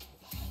final.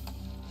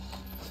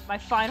 My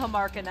final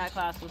mark in that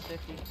class was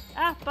 50.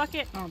 Ah,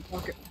 bucket! Oh,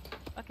 bucket.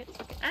 Bucket,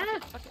 bucket, Ah.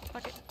 bucket,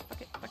 bucket,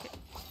 bucket, bucket.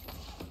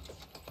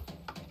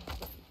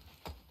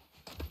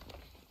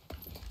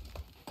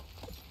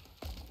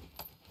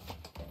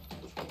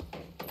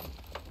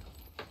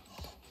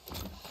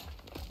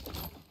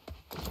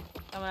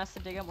 Someone has to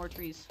dig up more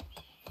trees.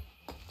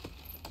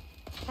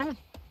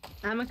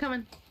 I'm a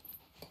coming.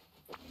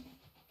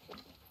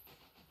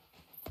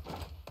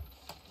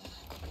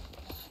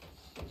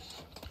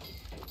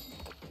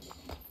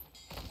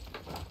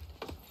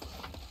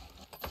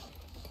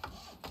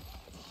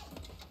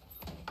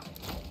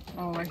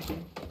 Oh, I see.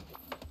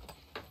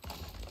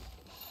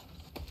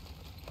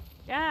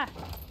 Yeah!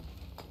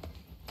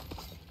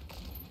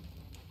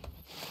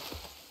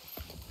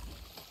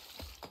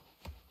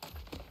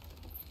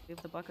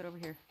 Leave the bucket over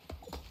here.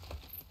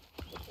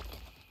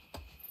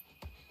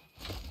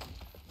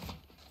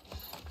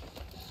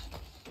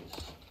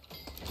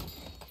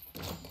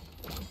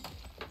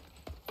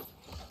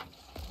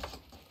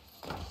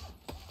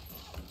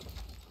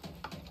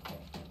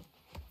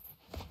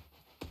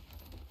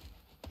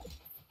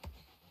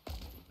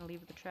 I'll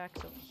leave the tracks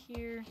over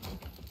here.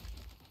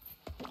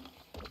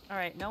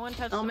 Alright, no one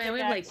touched Oh the man, we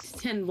have like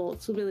pickaxe. 10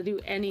 bolts. We'll be able to do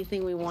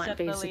anything we want, Except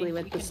basically, Lily,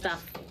 with we the can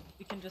stuff.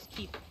 We can just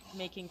keep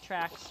making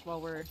tracks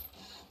while we're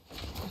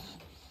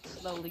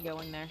slowly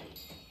going there.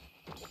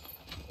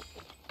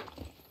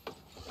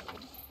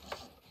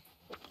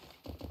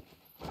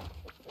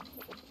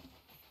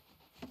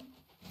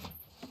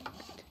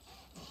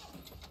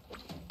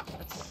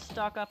 Let's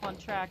stock up on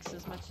tracks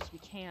as much as we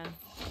can.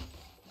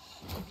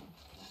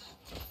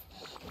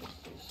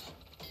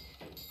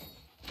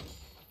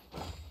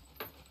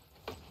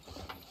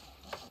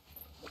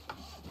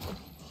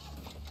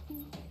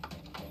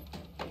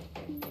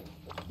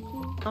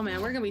 Oh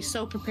man, we're gonna be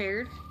so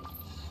prepared.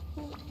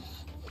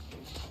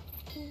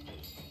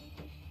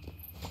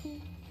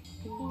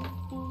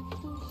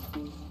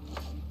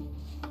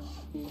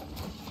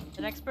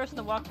 The next person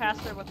to walk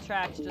past her with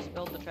tracks, just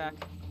build the track.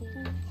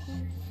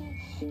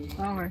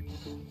 Okay.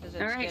 Because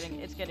Alright.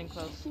 it's getting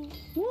close.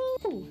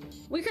 Woo!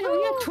 We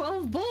have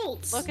 12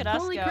 bolts. Look at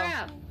us Holy go.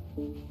 crap!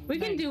 We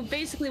can Nice. do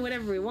basically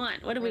whatever we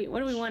want. What do we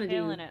want to do?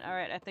 Killing it.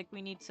 Alright, I think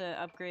we need to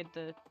upgrade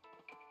the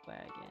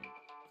wagon.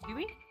 Do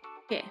we?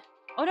 Yeah.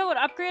 Oh no, it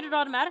upgraded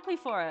automatically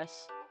for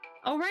us.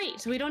 Oh right,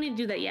 so we don't need to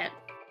do that yet.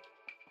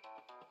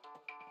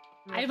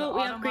 Do I have the vote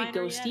we auto upgrade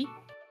miner yet? Ghosty.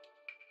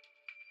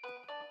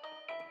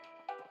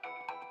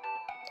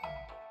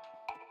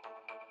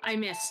 I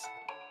missed.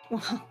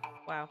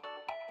 Wow.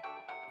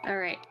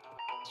 Alright.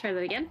 Let's try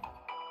that again.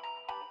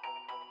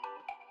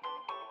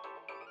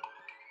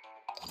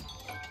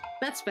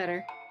 That's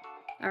better.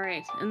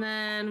 Alright, and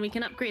then we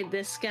can upgrade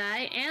this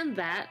guy and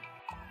that.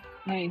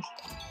 Nice.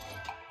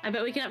 I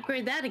bet we can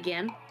upgrade that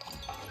again.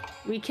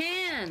 We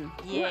can!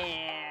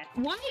 Yeah.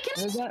 Why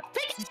can What is I that?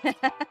 fix?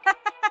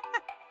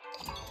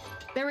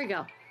 There we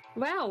go.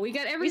 Wow, we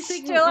got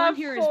everything still on have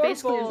here as 4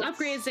 basically bolts. as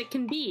upgrades as it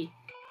can be.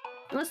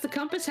 Unless the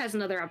compass has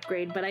another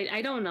upgrade, but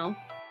I don't know.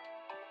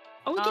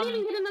 Oh, we can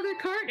even get another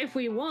cart if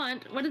we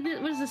want. What does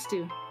this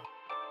do?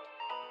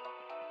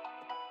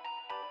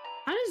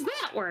 How does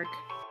that work?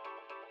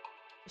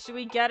 Should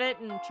we get it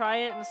and try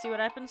it and see what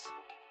happens?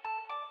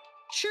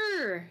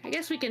 Sure. I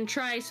guess we can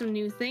try some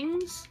new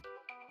things.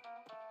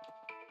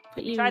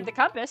 Put you Tried the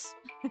compass.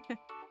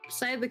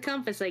 beside the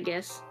compass, I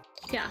guess.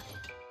 Yeah.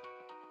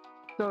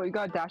 So you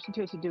got dash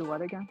into it to do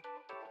what again?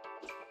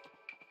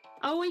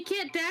 Oh, we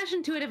can't dash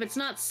into it if it's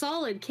not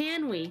solid,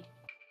 can we?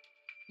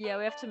 Yeah,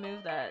 we have to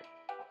move that.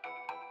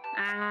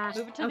 Ah,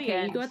 Move it to the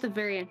okay, you go end. at the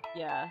very end.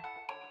 Yeah.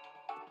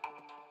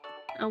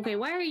 Okay,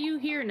 why are you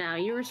here now?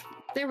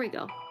 There we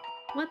go.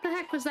 What the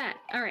heck was that?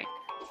 Alright.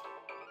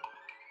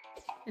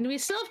 And we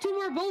still have 2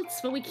 more bolts,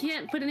 but we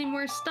can't put any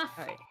more stuff.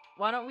 Alright.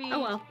 Why don't we... Oh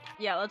well.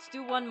 Yeah, let's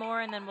do one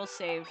more and then we'll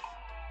save.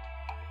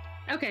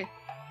 Okay.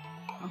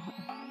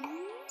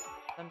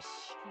 I'm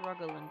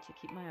struggling to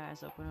keep my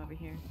eyes open over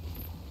here.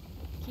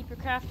 Keep your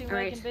crafting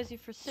Alright. wagon busy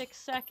for 6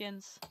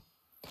 seconds.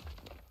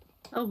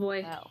 Oh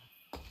boy. Wow.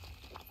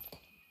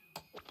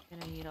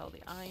 Gonna need all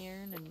the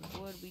iron and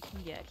wood we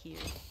can get here.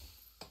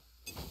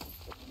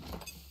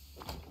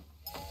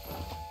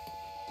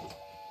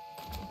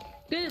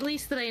 Good at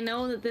least that I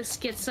know that this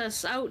gets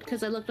us out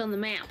because I looked on the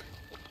map.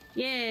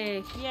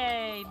 Yay!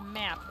 Yay,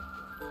 map.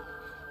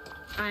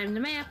 Find the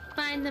map,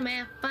 find the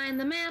map, find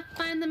the map,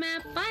 find the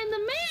map, find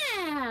the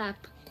map!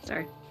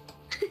 Sorry.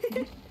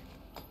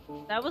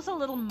 That was a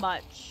little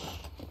much.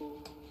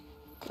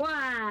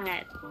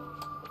 What?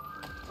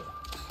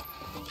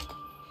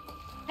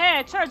 Hey,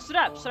 I charged it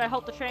up. Should I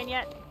halt the train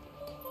yet?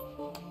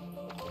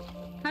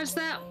 How's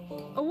that?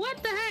 Oh,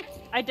 what the heck?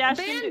 I dashed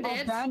into.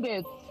 Oh,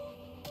 bandits!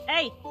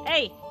 Hey,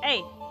 hey,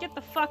 hey! Get the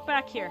fuck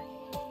back here!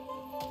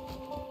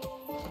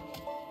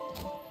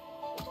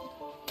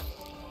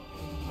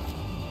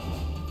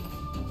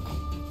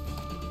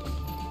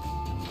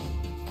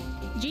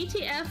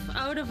 GTF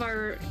out of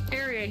our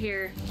area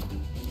here.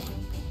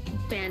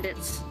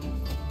 Bandits.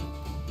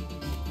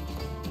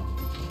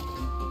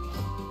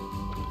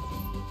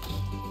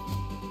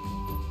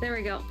 There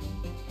we go.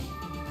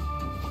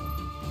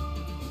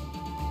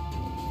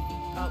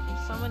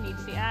 Oh, someone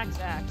needs the axe.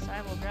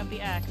 I will grab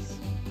the axe.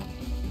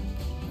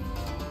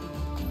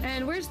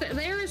 And where's the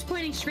arrow is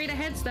pointing straight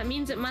ahead, so that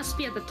means it must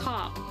be at the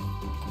top.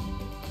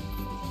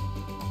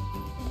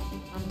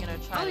 I'm gonna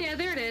try. Oh yeah,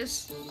 there it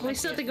is. We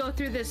still have to go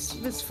through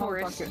this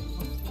forest.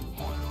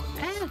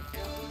 Ah.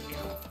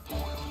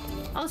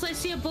 Also, I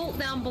see a bolt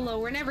down below.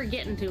 We're never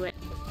getting to it.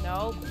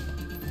 Nope.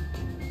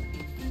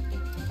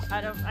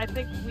 I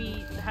think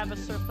we have a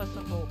surplus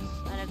of bolts,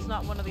 and it's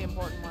not one of the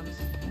important ones.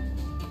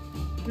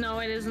 No,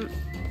 it isn't.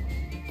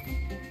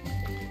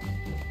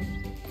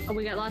 Oh,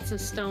 we got lots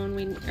of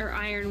stone or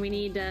iron we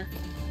need to...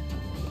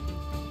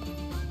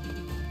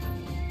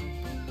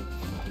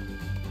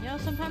 You know,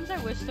 sometimes I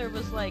wish there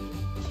was like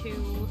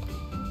two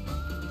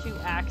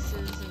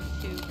axes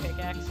and 2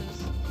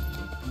 pickaxes.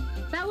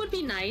 That would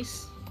be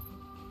nice.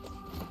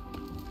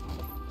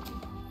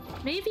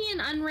 Maybe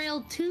in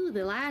Unrailed 2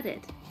 they'll add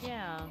it.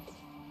 Yeah.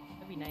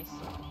 That'd be nice.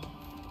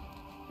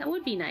 That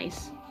would be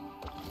nice.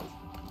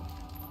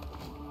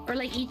 Or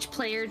like each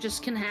player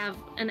just can have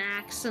an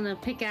axe and a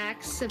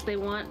pickaxe if they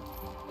want.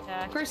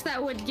 Yeah. Of course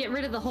that would get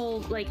rid of the whole,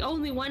 like,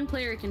 only one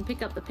player can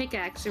pick up the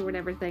pickaxe or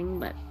whatever thing,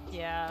 but...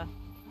 Yeah.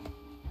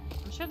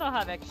 I'm sure they'll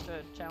have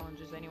extra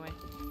challenges anyway.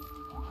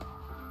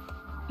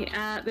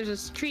 Yeah,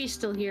 there's a tree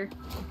still here.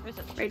 Where's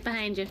it? Right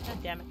behind you.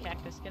 God damn it,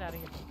 cactus. Get out of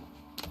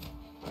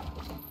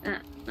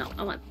here. No,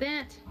 I want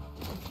that.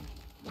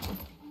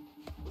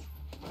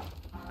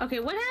 Okay,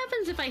 what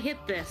happens if I hit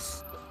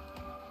this?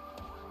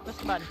 Push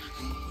the button.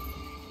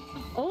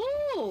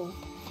 Oh!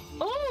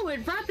 Oh,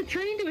 it brought the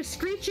train to a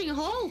screeching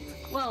halt!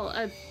 Well,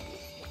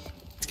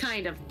 it's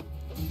kind of.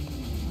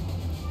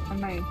 Oh,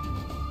 nice.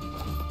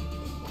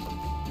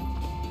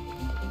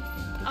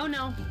 Oh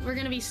no, we're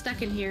gonna be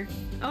stuck in here.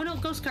 Oh no,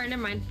 ghost car,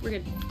 never mind. We're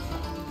good.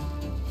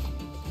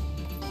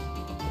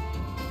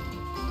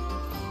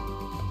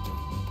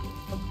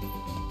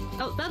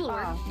 Oh, that'll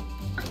work.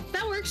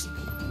 That works.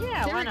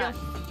 Yeah, There why we not? go.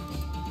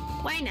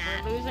 Why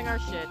not? We're losing our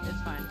shit.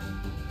 It's fine.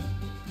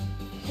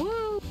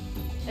 Woo!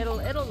 It'll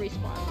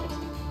respawn.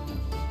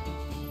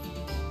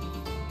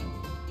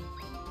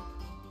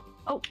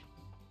 Oh.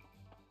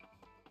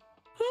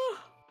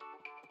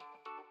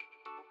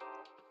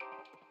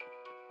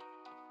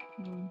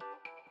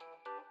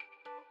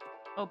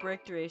 Oh,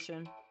 break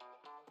duration.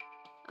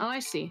 Oh, I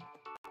see.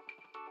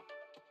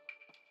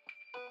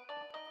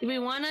 Do we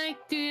want to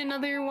do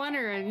another one,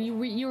 or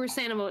you were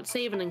saying about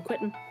saving and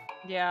quitting?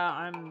 Yeah,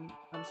 I'm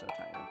so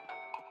tired.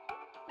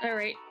 All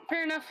right,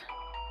 fair enough.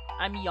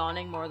 I'm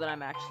yawning more than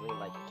I'm actually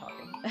like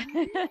talking.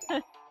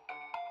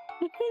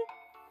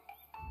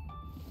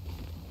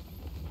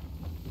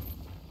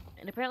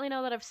 And apparently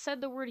now that I've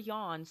said the word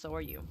yawn, so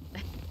are you.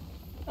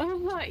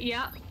 Oh,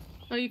 yeah.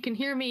 Oh, you can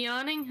hear me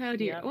yawning? Oh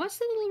dear. Yep. What's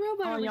the little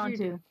robot over yawn here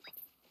too. do?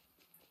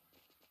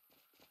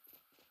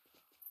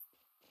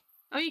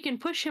 Oh, you can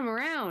push him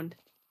around.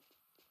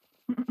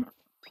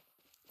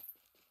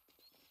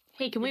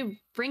 Hey, can we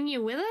bring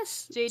you with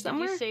us? Jade,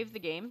 somewhere? did you save the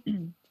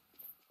game?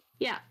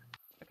 Yeah.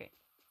 Okay.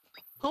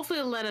 Hopefully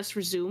it'll let us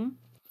resume.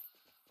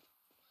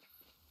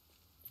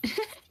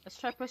 Let's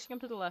try pushing him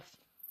to the left.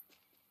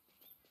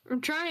 I'm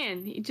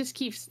trying. He just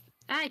keeps...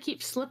 I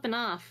keep slipping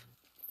off.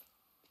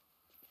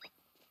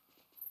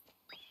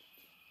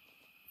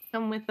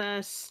 Come with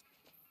us.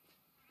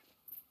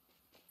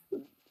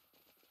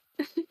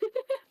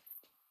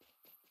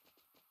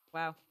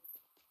 Wow.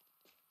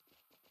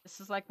 This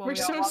is like when We're we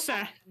so all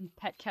sad.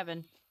 Pet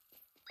Kevin.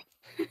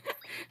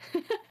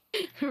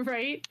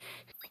 Right?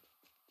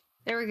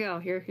 There we go.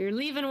 You're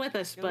leaving with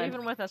us, You're bud.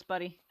 leaving with us,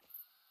 buddy.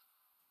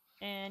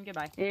 And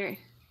goodbye. There.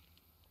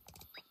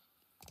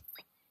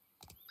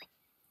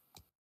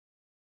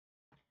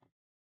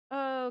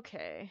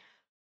 Okay.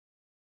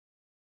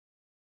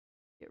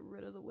 Get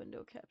rid of the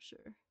window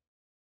capture.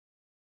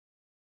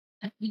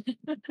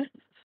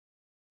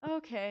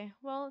 Okay,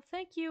 well,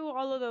 thank you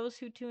all of those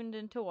who tuned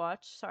in to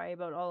watch. Sorry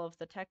about all of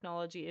the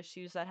technology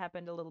issues that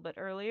happened a little bit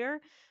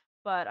earlier,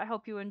 but I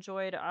hope you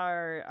enjoyed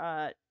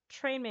our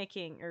train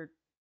making, or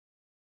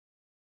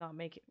not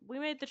making. We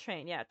made the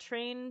train, yeah,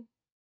 train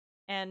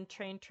and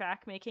train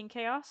track making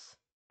chaos,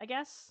 I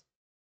guess.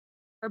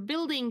 Or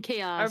building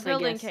chaos. Or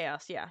building I guess.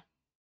 chaos, yeah.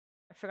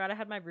 I forgot I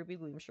had my Ruby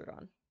Bloom shirt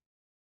on.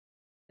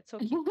 It's so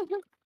cute.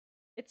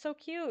 It's so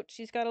cute.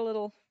 She's got her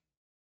little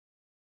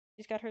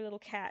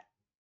cat.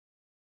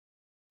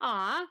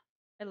 Aw.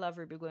 I love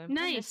Ruby Bloom. I miss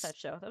Nice. that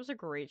show. That was a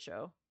great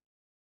show.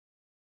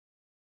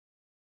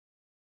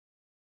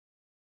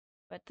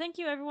 But thank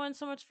you everyone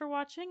so much for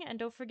watching, and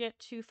don't forget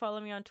to follow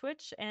me on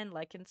Twitch and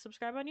like and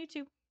subscribe on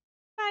YouTube.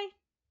 Bye!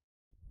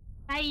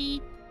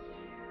 Bye.